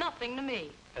mean nothing to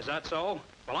me. Is that so?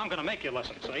 Well, I'm going to make you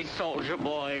listen, see? Soldier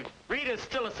boy. Rita's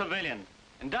still a civilian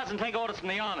and doesn't take orders from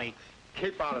the Army.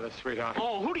 Keep out of this, sweetheart.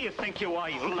 Oh, who do you think you are,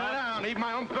 you Sit down. Even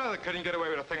my own brother couldn't get away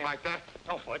with a thing like that.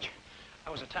 Oh, Butch.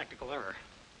 That was a tactical error.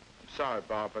 I'm sorry,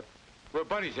 Bob, but we're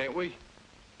buddies, ain't we?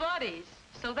 Buddies.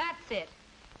 So that's it.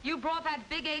 You brought that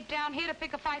big ape down here to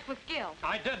pick a fight with Gil.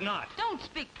 I did not. Don't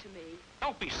speak to me.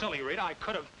 Don't be silly, Rita. I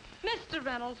could have... Mr.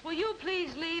 Reynolds, will you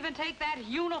please leave and take that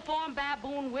uniform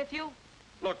baboon with you?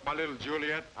 Look, my little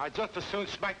Juliet, I'd just as soon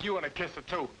smack you in a kiss or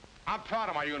two. I'm proud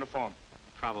of my uniform.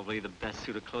 Probably the best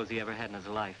suit of clothes he ever had in his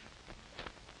life.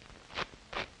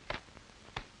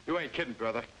 You ain't kidding,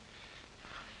 brother.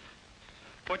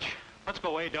 Butch, let's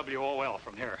go AWOL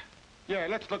from here. Yeah,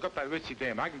 let's look up that ritzy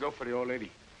dame. I can go for the old lady.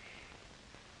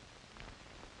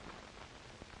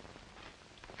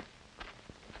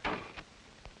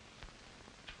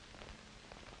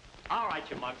 All right,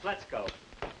 you mugs, let's go.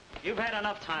 You've had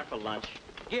enough time for lunch.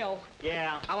 Gil.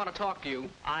 Yeah? I want to talk to you.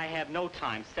 I have no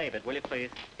time. Save it, will you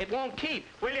please? It won't keep.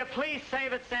 Will you please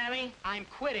save it, Sammy? I'm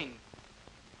quitting.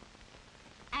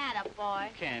 Attaboy.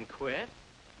 You can't quit.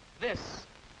 This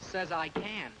says I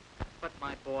can. But,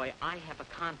 my boy, I have a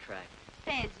contract.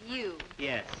 Says you.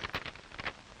 Yes.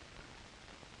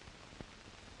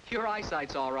 Your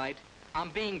eyesight's all right. I'm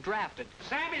being drafted.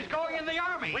 Sammy's going in the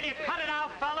Army. Will you cut it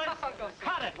out, fellas?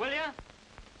 Cut it, will you?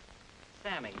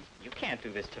 Sammy, you can't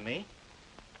do this to me.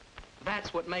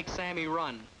 That's what makes Sammy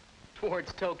run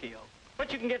towards Tokyo.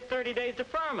 But you can get 30 days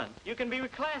deferment. You can be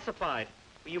reclassified.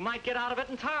 You might get out of it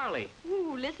entirely.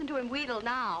 Ooh, listen to him wheedle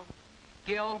now.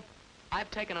 Gil, I've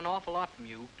taken an awful lot from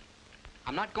you.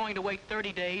 I'm not going to wait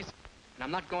 30 days, and I'm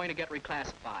not going to get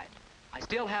reclassified. I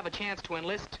still have a chance to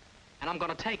enlist, and I'm going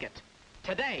to take it.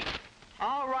 Today.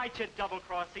 All right, you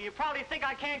double-crosser. You probably think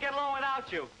I can't get along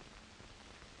without you.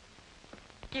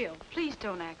 Gil, please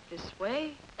don't act this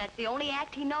way. That's the only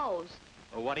act he knows.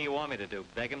 Well, what do you want me to do?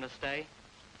 Beg him to stay?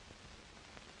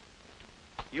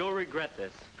 You'll regret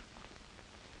this.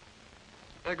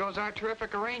 There goes our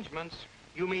terrific arrangements.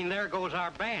 You mean there goes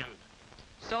our band?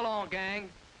 So long, gang.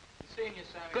 Seeing you,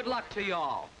 Sammy. Good luck to you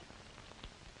all.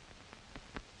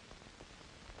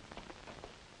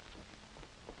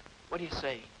 What do you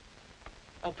say?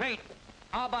 Oh, Pete,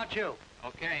 how about you?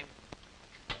 Okay.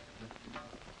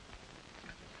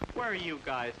 Where are you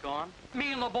guys gone?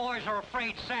 Me and the boys are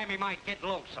afraid Sammy might get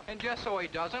lonesome. And just so he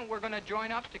doesn't, we're going to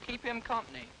join up to keep him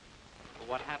company. Well,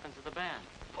 what happens to the band?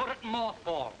 Put it in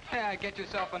mothball. Yeah, get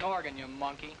yourself an organ, you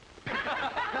monkey.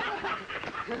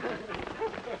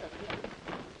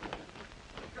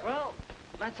 Well,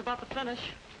 that's about the finish.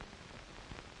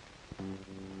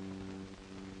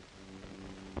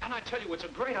 And I tell you, it's a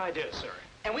great idea, sir.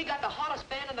 And we got the hottest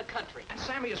band in the country. And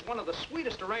Sammy is one of the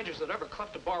sweetest arrangers that ever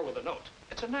cleft a bar with a note.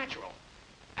 It's a natural.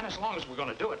 And as long as we're going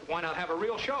to do it, why not have a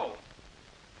real show?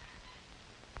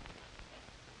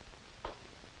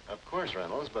 Of course,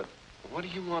 Reynolds, but what do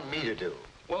you want me to do?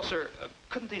 Well, sir,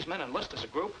 couldn't these men enlist as a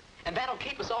group? And that'll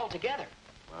keep us all together.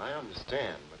 Well, I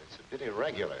understand, but it's a bit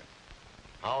irregular.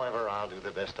 However, I'll do the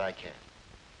best I can.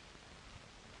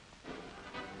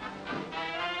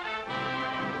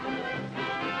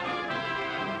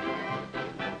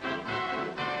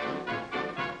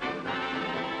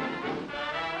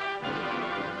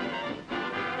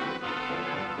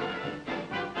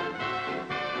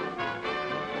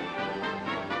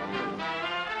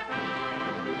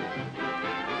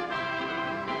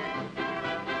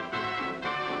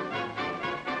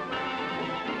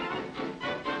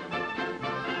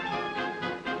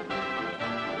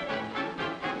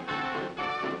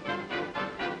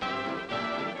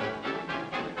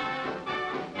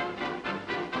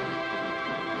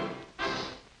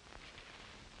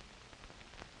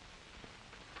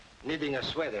 Needing a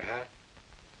sweater, huh?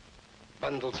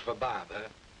 Bundles for Bob, huh?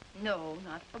 No,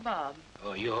 not for Bob.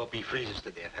 Oh, you hope he freezes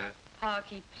to death, huh?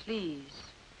 Parky, please.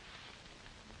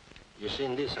 You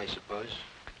seen this, I suppose?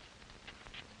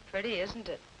 Pretty, isn't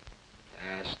it?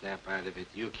 Ah, snap out of it.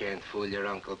 You can't fool your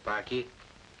Uncle Parky.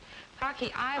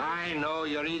 Parky, I know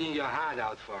you're eating your heart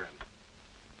out for him.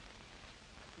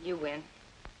 You win.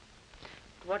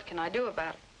 But what can I do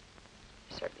about it?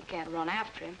 I certainly can't run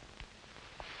after him.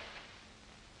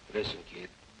 Listen, kid.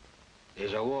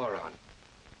 There's a war on.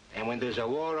 And when there's a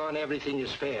war on, everything is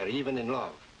fair, even in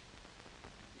love.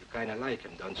 You kind of like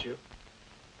him, don't you?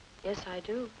 Yes, I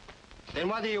do. Then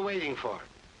what are you waiting for?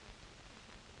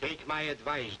 Take my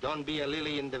advice. Don't be a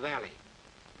lily in the valley.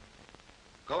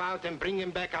 Go out and bring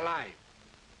him back alive.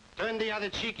 Turn the other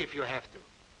cheek if you have to.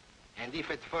 And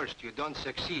if at first you don't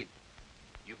succeed,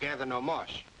 you gather no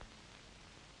moss.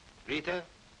 Rita,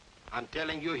 I'm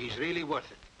telling you, he's really worth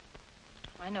it.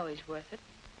 I know he's worth it.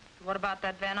 What about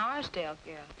that Van Arsdale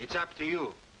girl? It's up to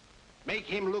you. Make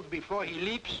him look before he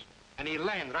leaps, and he'll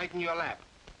land right in your lap.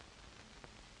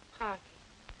 Parky,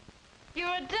 you're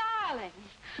a darling.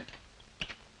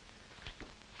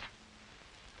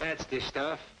 That's the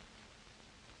stuff.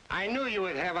 I knew you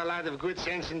would have a lot of good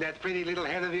sense in that pretty little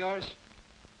head of yours.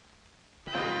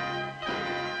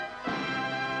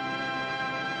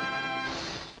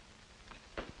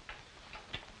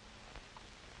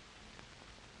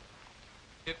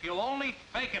 If you'll only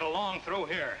fake it along through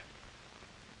here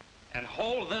and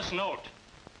hold this note.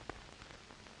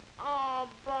 Oh,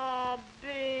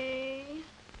 Bobby.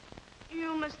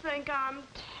 You must think I'm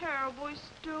terribly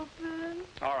stupid.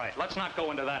 All right, let's not go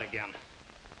into that again.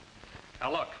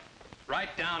 Now look,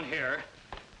 right down here.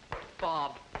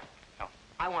 Bob, Oh.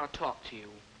 I want to talk to you.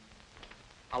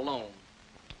 Alone.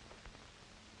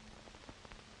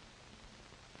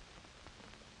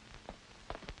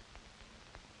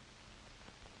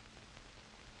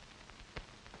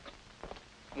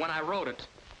 When I wrote it,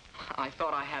 I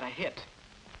thought I had a hit.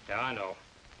 Yeah, I know.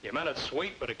 You meant it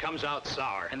sweet, but it comes out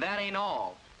sour. And that ain't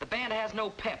all. The band has no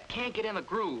pep, can't get in the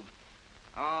groove.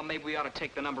 Oh, maybe we ought to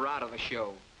take the number out of the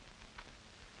show.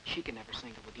 She can never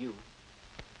sing it with you.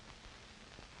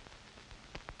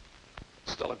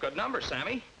 Still a good number,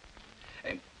 Sammy.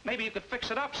 Hey, maybe you could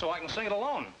fix it up so I can sing it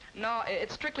alone. No,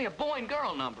 it's strictly a boy and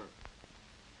girl number.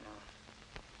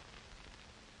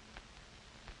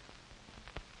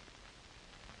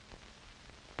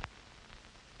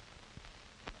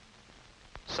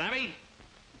 Sammy,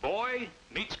 boy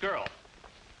meets girl.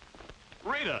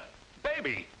 Rita,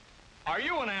 baby, are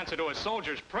you an answer to a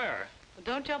soldier's prayer? Well,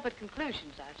 don't jump at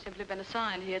conclusions. I've simply been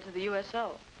assigned here to the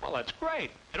USO. Well, that's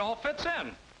great. It all fits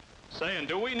in. Saying,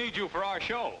 do we need you for our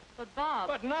show? But, Bob...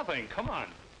 But nothing. Come on.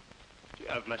 Gee,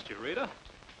 I've missed you, Rita.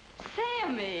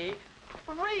 Sammy!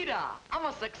 Rita! I'm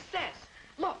a success.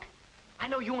 Look, I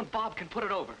know you and Bob can put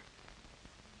it over.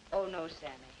 Oh, no,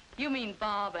 Sammy. You mean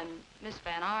Bob and Miss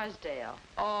Van Arsdale.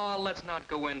 Oh, let's not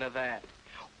go into that.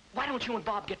 Why don't you and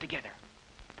Bob get together?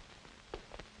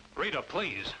 Rita,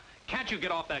 please. Can't you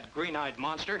get off that green-eyed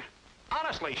monster?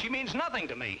 Honestly, she means nothing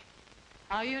to me.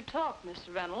 How you talk,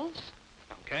 Mr. Reynolds.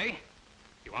 Okay.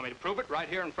 You want me to prove it right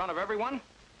here in front of everyone?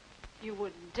 You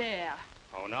wouldn't dare.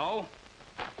 Oh, no?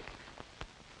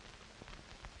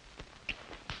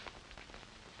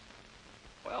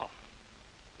 Well,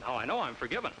 now I know I'm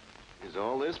forgiven. Is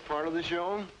all this part of the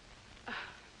show?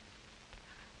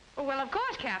 Well, of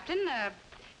course, Captain.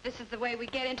 This is the way we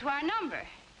get into our number.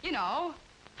 You know,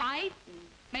 fight and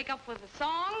make up with a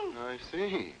song. I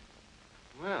see.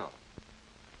 Well.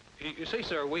 You see,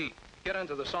 sir, we get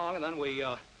into the song and then we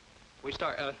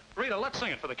start. Rita, let's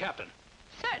sing it for the captain.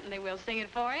 Certainly we'll sing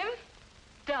it for him.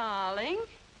 Darling.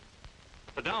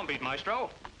 The downbeat,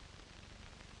 maestro.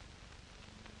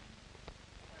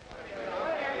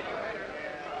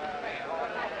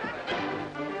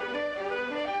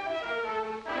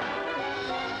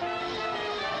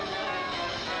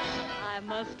 I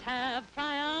must have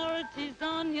priorities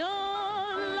on your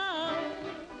love.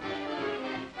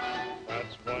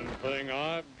 That's one thing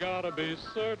I've got to be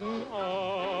certain of.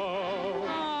 Oh,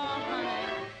 honey,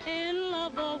 in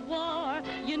love or war,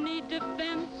 you need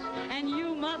defense, and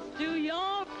you must do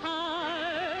your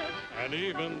part. And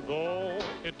even though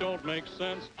it don't make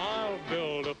sense, I'll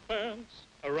build a fence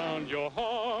around your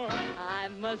heart. I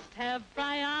must have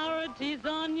priorities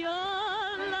on your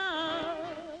love.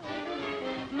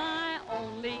 My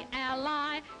only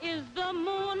ally is the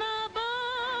moon above.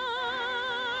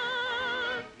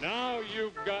 Now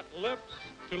you've got lips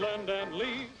to lend and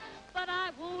lease. But I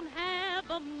won't have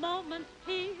a moment's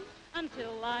peace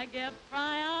until I get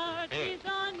priorities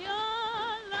on your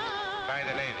love. By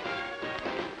the lady.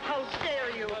 How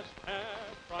dare you? Must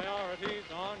have priorities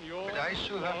on your Did I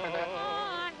sue her for that?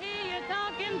 Oh, I hear you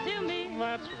talking to me.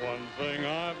 That's one thing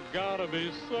I've got to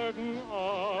be certain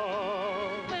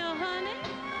of. Well, honey,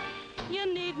 you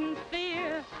needn't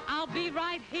fear. I'll be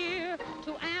right here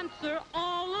to answer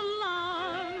all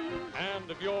along. And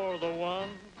if you're the one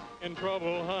in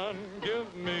trouble, hun,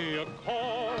 give me a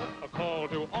call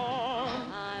to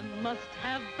arms. I must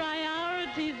have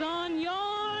priorities on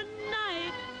your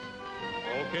night.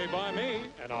 Okay by me,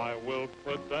 and I will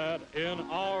put that in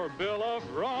our Bill of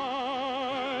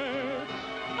Rights.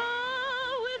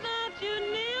 Oh, without you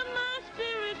near, my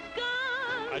spirit's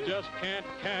gone. I just can't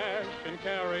cash and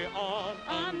carry on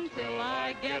Until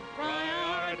I get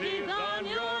priorities on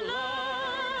your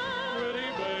love.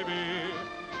 Pretty baby,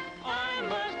 I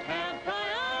must have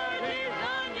priorities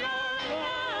on your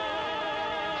love.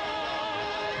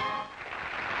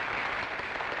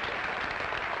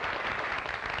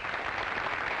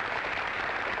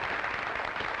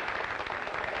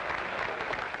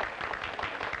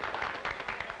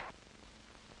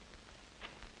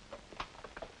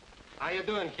 How you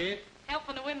doing, kid?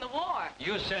 Helping to win the war.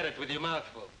 You said it with your mouth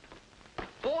full.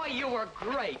 Boy, you were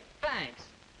great. Thanks.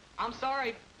 I'm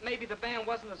sorry maybe the band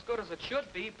wasn't as good as it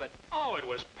should be, but... Oh, it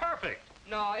was perfect.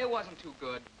 No, it wasn't too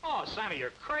good. Oh, Sammy, you're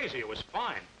crazy. It was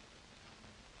fine.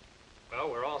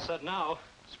 Well, we're all set now,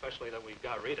 especially that we've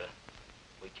got Rita.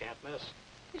 We can't miss.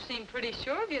 You seem pretty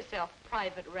sure of yourself,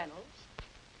 Private Reynolds.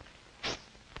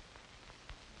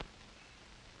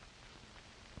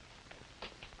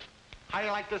 How do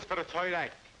you like this for the third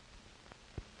act?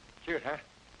 Cute, huh?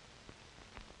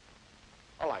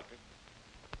 I like it.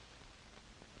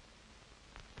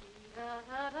 Gil,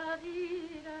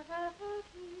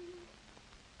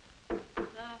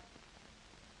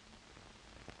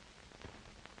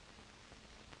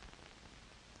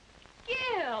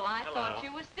 I Hello. thought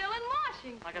you were still in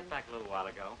Washington. I got back a little while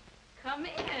ago. Come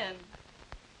in.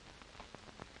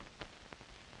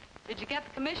 Did you get the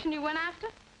commission you went after?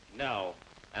 No.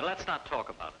 And let's not talk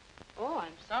about it. Oh,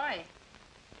 I'm sorry.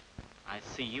 I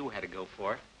see you had to go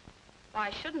for it.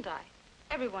 Why shouldn't I?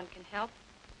 Everyone can help.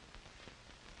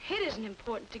 It isn't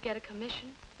important to get a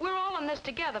commission. We're all in this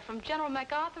together, from General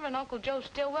MacArthur and Uncle Joe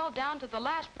Stillwell down to the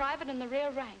last private in the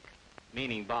rear rank.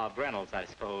 Meaning Bob Reynolds, I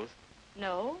suppose.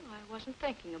 No, I wasn't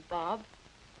thinking of Bob.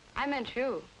 I meant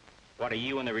you. What, are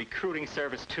you in the recruiting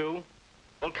service, too?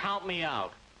 Well, count me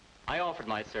out. I offered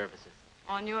my services.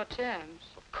 On your terms.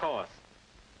 Of course.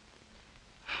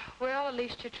 Well, at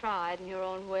least you tried in your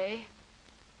own way.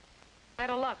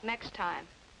 Better luck next time.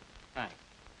 Thanks.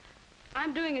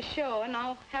 I'm doing a show, and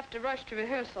I'll have to rush to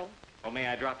rehearsal. Well, may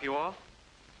I drop you off?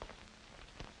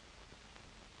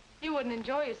 You wouldn't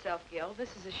enjoy yourself, Gil.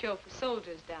 This is a show for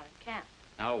soldiers down in camp.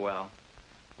 Oh, well.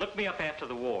 Look me up after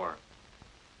the war.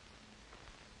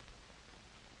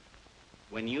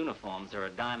 When uniforms are a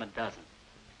dime a dozen.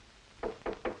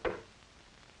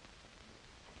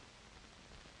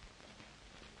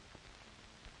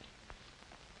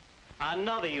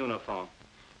 Another uniform.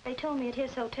 They told me at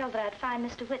his hotel that I'd find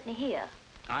Mr. Whitney here.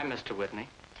 I'm Mr. Whitney.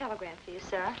 Telegram for you,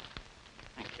 sir.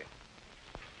 Thank you.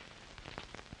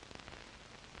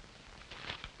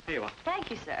 Here you are.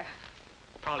 Thank you, sir.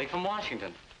 Probably from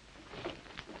Washington.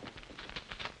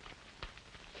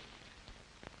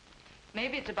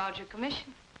 Maybe it's about your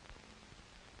commission.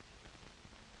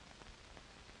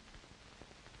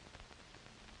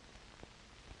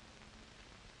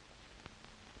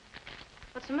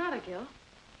 What's the matter, Gil?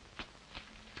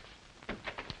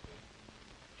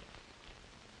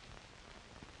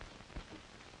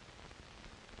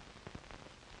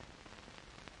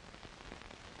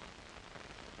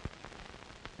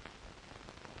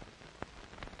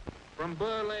 From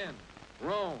Berlin,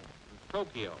 Rome, and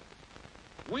Tokyo,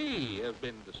 we have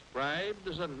been described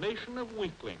as a nation of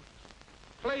weaklings,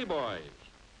 playboys,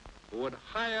 who would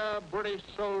hire British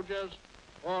soldiers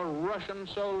or Russian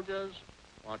soldiers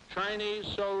or Chinese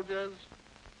soldiers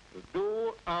to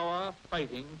do our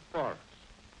fighting for us.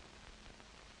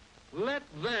 Let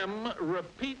them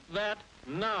repeat that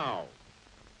now.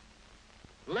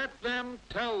 Let them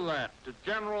tell that to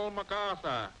General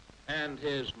MacArthur and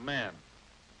his men.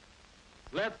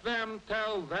 Let them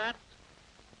tell that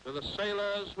to the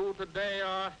sailors who today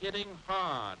are hitting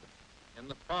hard in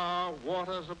the far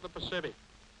waters of the Pacific.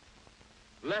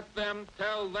 Let them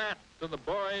tell that to the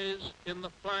boys in the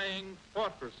flying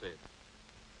fortresses.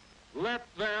 Let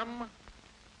them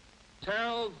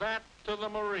tell that to the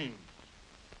Marines.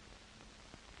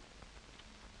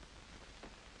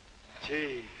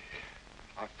 Gee,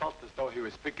 I felt as though he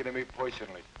was speaking to me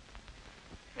personally.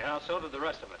 Yeah, so did the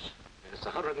rest of us. There's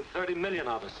 130 million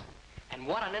of us. And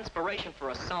what an inspiration for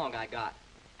a song I got.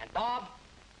 And Bob,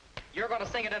 you're going to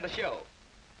sing it in the show.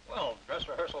 Well, dress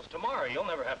rehearsal's tomorrow. You'll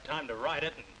never have time to write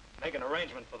it and make an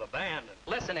arrangement for the band.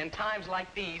 Listen, in times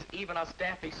like these, even us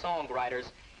daffy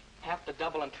songwriters have to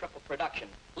double and triple production.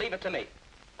 Leave it to me.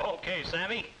 Okay,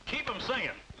 Sammy. Keep 'em singing.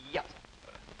 Yes.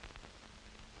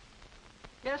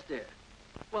 Yes, dear.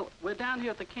 Well, we're down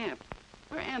here at the camp.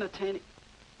 We're entertaining...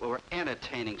 Well, we're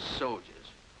entertaining soldiers.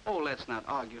 Oh, let's not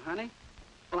argue, honey.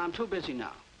 Well, I'm too busy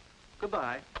now.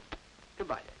 Goodbye.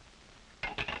 Goodbye,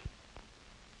 dear.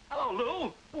 Hello,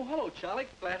 Lou. Oh, hello, Charlie.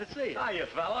 Glad to see you. Hiya,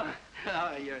 fella.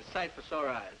 Oh, you're a sight for sore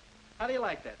eyes. How do you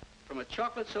like that? From a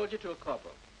chocolate soldier to a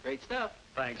corporal. Great stuff.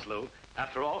 Thanks, Lou.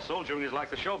 After all, soldiering is like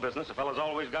the show business. A fella's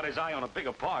always got his eye on a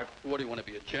bigger part. What, do you want to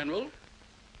be a general?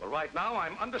 Well, right now,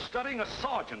 I'm understudying a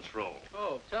sergeant's role.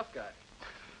 Oh, tough guy.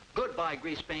 Goodbye,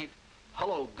 grease paint.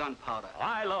 Hello, gunpowder.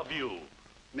 I love you.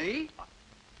 Me?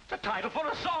 The title for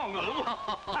a song, Lou.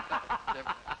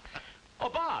 Oh,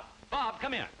 Bob. Bob,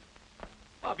 come here.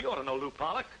 Bob, you ought to know Lou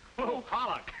Pollock. Lou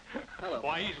Pollock. Hello.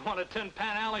 Why, he's one of Tin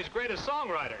Pan Alley's greatest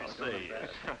songwriters. Oh, See.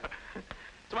 What's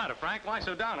the matter, Frank? Why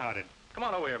so downhearted? Come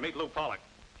on over here. Meet Lou Pollock.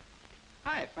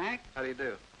 Hi, Frank. How do you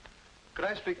do? Could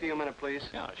I speak to you a minute, please?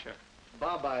 Yeah, sure.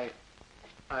 Bob,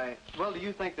 well, do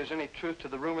you think there's any truth to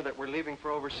the rumor that we're leaving for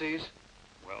overseas?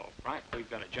 Well, Frank, we've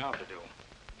got a job to do.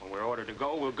 When we're ordered to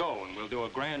go, we'll go, and we'll do a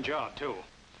grand job, too.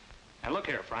 And look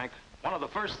here, Frank. One of the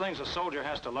first things a soldier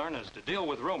has to learn is to deal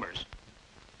with rumors.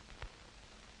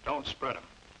 Don't spread them.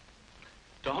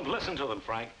 Don't listen to them,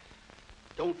 Frank.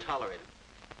 Don't tolerate him.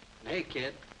 And hey,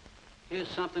 kid, here's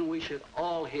something we should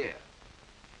all hear.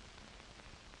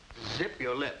 Zip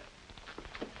your lip.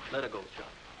 Let her go,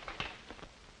 Charlie.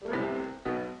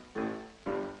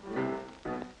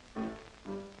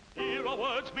 Here are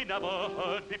words we never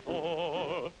heard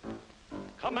before.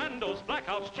 Commandos,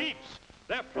 blackouts, chiefs,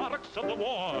 they're products of the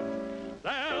war.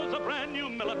 There's a brand new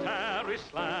military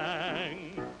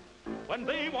slang. When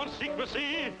they want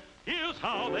secrecy, here's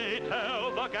how they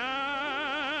tell the gang.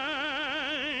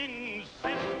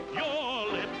 Zip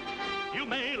your lip, you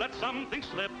may let something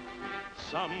slip,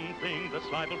 something that's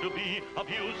liable to be of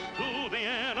use to the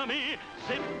enemy.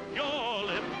 Zip your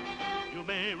lip, you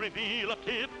may reveal a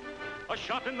tip, a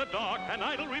shot in the dark, an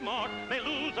idle remark may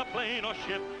lose a plane or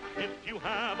ship. If you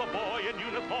have a boy in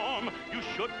uniform, you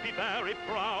should be very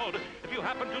proud. If you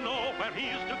happen to know where he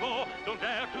is to go, don't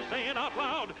dare to say it out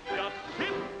loud. Just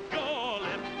zip your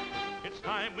lip. It's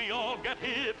time we all get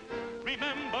hip.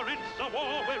 Remember, it's a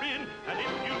war we're in, and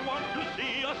if you want to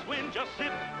see us win, just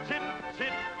zip, zip,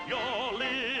 zip your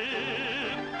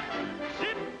lip.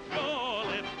 Zip your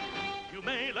lip. You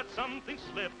may let something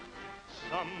slip,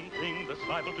 something that's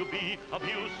liable to be of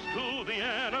use to the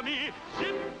enemy.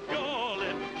 Zip your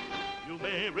lip. You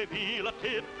may reveal a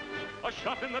tip, a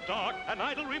shot in the dark, an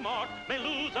idle remark may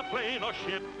lose a plane or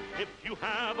ship. If you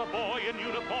have a boy in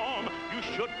uniform, you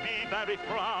should be very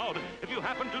proud. If you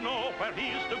happen to know where he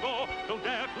is to go, don't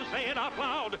dare to say it out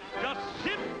loud. Just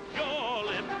zip your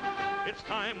lip. It's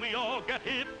time we all get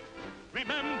hip.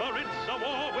 Remember, it's a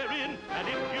war we're in, and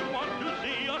if you want to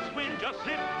see us win, just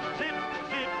zip, zip,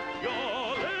 zip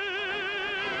your lip.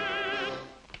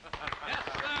 Yes,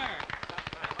 sir.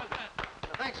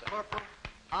 Thanks, Corporal.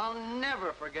 I'll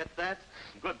never forget that.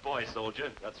 Good boy,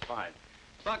 soldier. That's fine.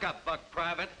 Buck up, Buck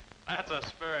Private. That's a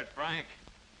spirit, Frank.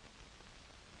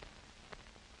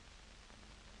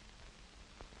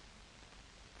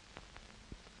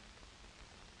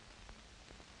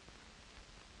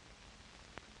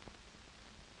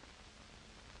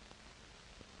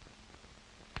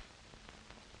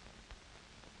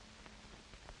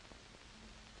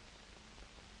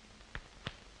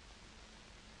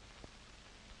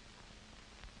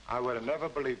 I would have never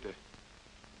believed it.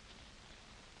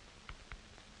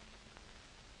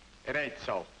 It ain't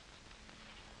so.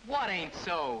 What ain't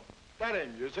so? That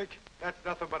ain't music. That's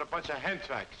nothing but a bunch of hen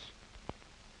tracks.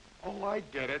 Oh, I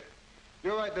get it.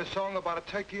 You're writing a song about a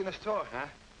turkey in a store, huh?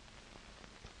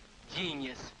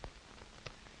 Genius.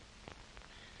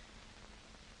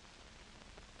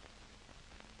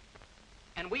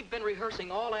 And we've been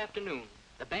rehearsing all afternoon.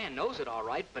 The band knows it all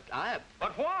right, but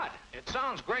But what? It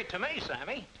sounds great to me,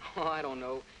 Sammy. Oh, I don't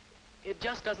know. It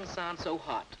just doesn't sound so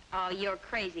hot. Oh, you're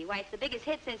crazy. Why, it's the biggest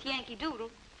hit since Yankee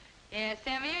Doodle. Yeah,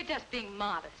 Sammy, you're just being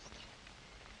modest.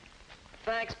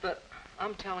 Thanks, but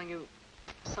I'm telling you,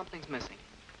 something's missing.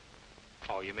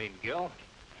 Oh, you mean Gil?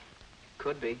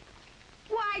 Could be.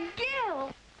 Why,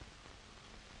 Gil!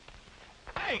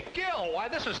 Hey, Gil, why,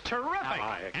 this is terrific.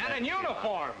 And in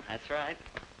uniform. That's right.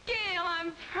 Gil,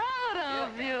 I'm proud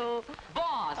of you.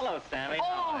 Boss. Hello, Sammy.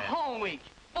 Oh, home week.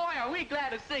 Boy, are we glad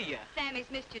to see you. Sammy's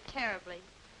missed you terribly.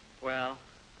 Well,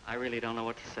 I really don't know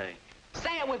what to say.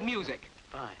 Say it with music.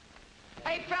 Fine.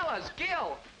 Hey, fellas,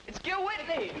 Gil. It's Gil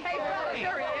Whitney. Hey, fellas,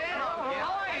 there he is.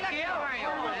 How are you, Gil? How are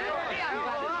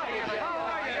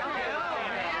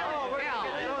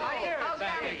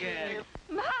you?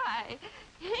 My,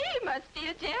 he must be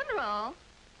a general.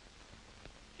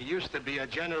 He used to be a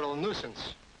general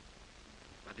nuisance.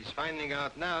 But he's finding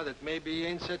out now that maybe he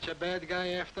ain't such a bad guy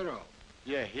after all.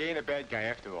 Yeah, he ain't a bad guy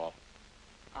after all.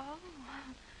 Oh,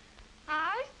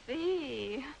 I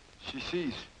see. She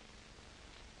sees.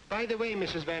 By the way,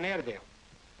 Mrs. Van Airedale,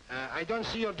 I don't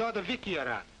see your daughter Vicky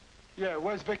around. Yeah,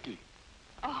 where's Vicky?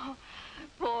 Oh,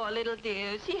 poor little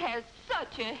dear. She has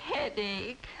such a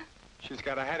headache. She's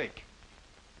got a headache.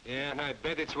 Yeah, and I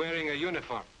bet it's wearing a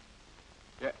uniform.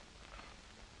 Yeah.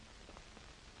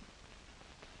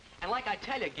 And like I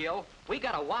tell you, Gil, we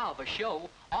got a wow of a show.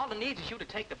 All it needs is you to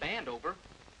take the band over.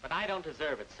 But I don't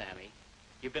deserve it, Sammy.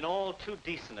 You've been all too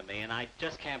decent to me, and I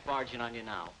just can't barge in on you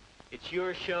now. It's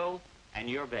your show and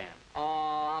your band.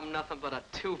 Oh, I'm nothing but a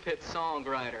two-bit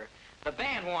songwriter. The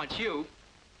band wants you.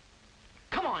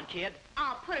 Come on, kid.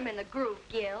 I'll put him in the groove,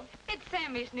 Gil. It's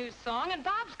Sammy's new song, and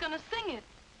Bob's gonna sing it.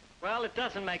 Well, it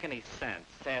doesn't make any sense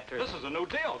after... This is a new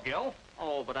deal, Gil.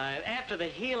 Oh, but after the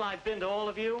heel I've been to all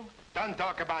of you... Don't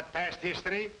talk about past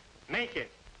history. Make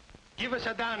it. Give us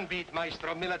a downbeat,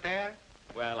 Maestro Militaire.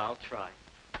 Well, I'll try.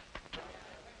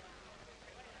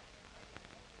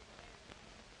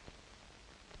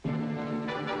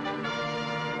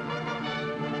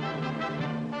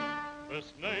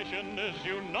 This nation is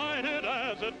united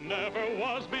as it never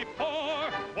was before.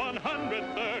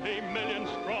 130 million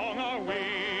strong are we.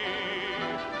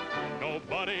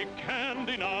 Nobody can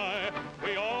deny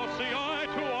we all see eye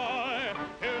to eye.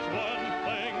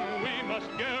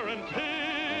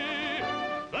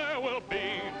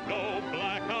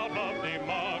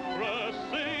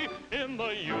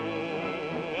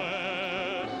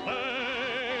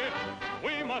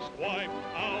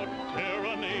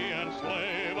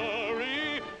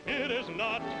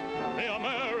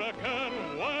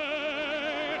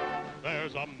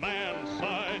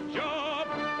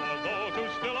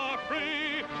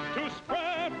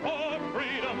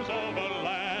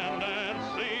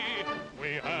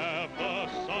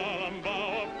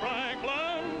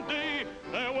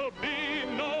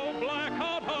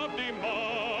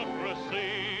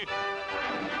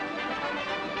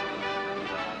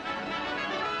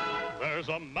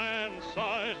 There's a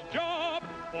man-sized job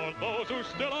for those who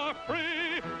still are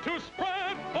free to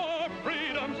spread for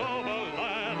freedoms over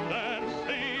land and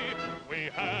sea.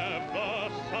 We have the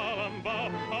solemn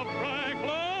vow of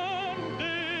Franklin D.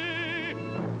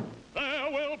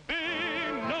 There will be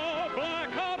no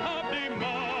blackout of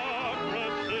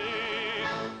democracy.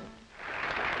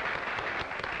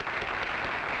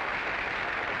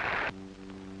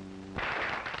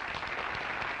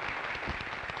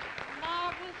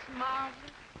 Marvelous,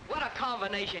 marvelous. What a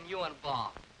combination, you and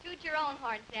Bob. Toot your own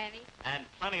horn, Sammy. And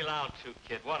plenty loud, too,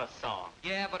 kid. What a song.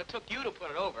 Yeah, but it took you to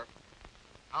put it over.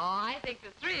 Oh, I think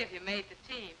the three of you made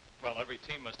the team. Well, every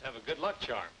team must have a good luck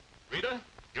charm. Rita,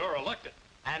 you're elected.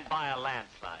 And by a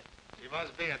landslide. She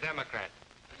must be a Democrat.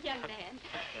 Young man,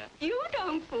 you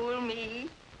don't fool me.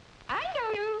 I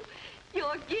know you.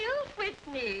 You're Gil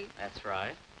Whitney. That's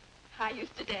right. I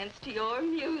used to dance to your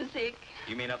music.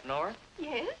 You mean up north?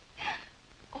 Yes?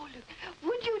 Oh, look,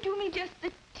 would you do me just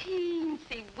the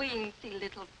teensy-weensy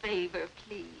little favor,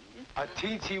 please? A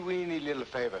teensy-weeny little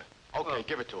favor. Okay,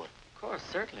 give it to her. Of course,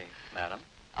 certainly, madam.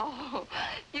 Oh,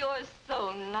 you're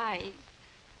so nice.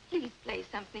 Please play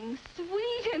something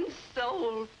sweet and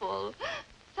soulful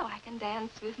so I can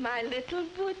dance with my little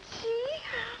Butchie.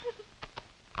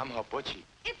 I'm her Butchie.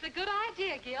 It's a good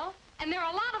idea, Gil. And there are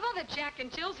a lot of other Jack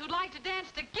and Jills who'd like to dance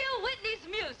to Gil Whitney's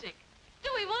music. Do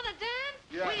we want to dance?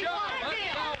 Yeah. We Sure. want to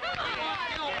dance. Come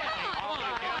on.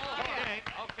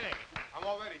 Okay. I'm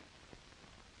all ready.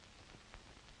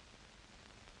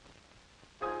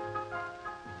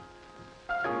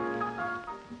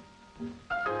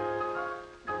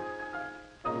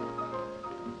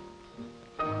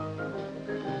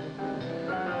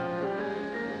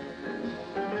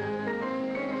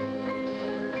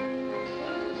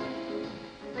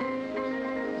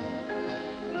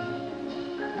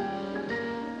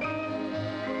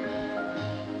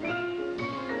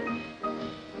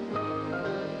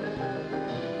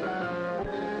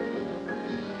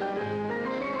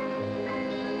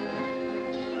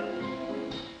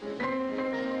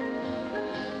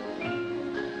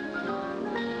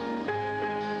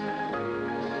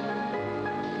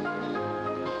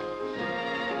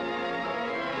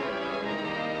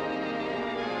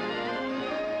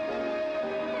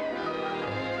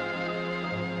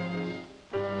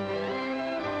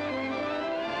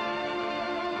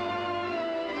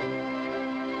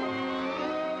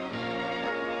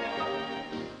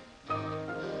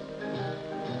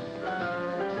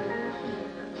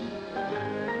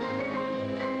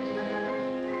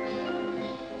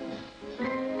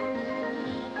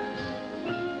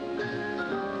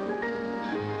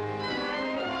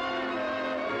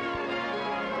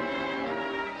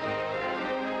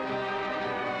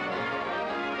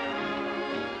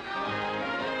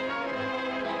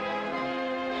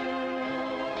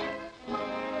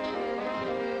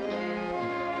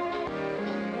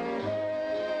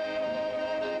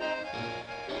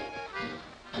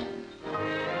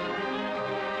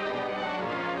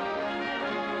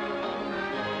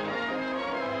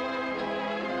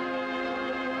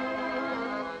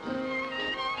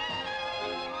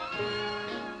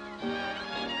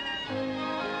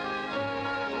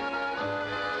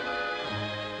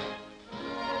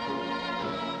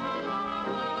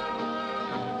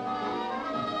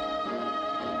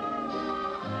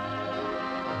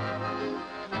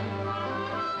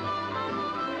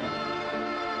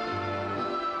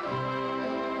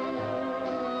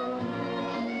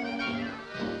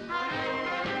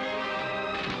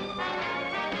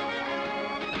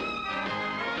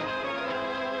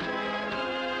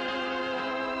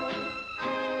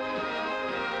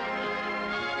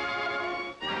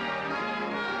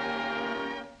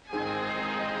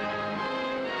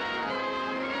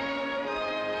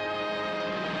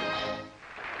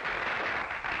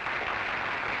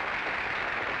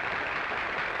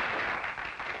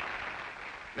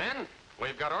 Men,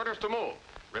 we've got orders to move.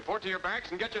 Report to your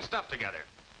barracks and get your stuff together.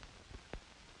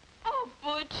 Oh,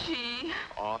 Butchie.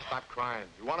 Oh, stop crying.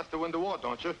 You want us to win the war,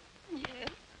 don't you? Yes.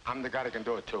 I'm the guy that can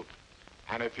do it, too.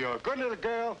 And if you're a good little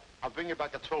girl, I'll bring you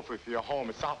back a trophy for your home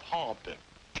in Southampton.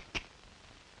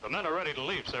 The men are ready to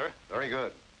leave, sir. Very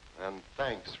good. And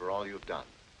thanks for all you've done.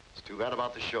 It's too bad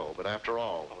about the show, but after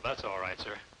all... Oh, that's all right,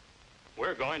 sir.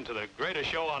 We're going to the greatest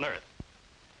show on earth.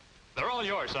 They're all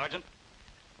yours, Sergeant.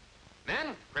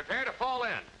 Men, prepare to fall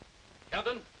in.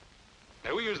 Captain,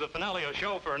 may we use the finale of the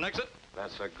show for an exit?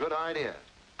 That's a good idea.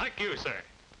 Thank you, sir.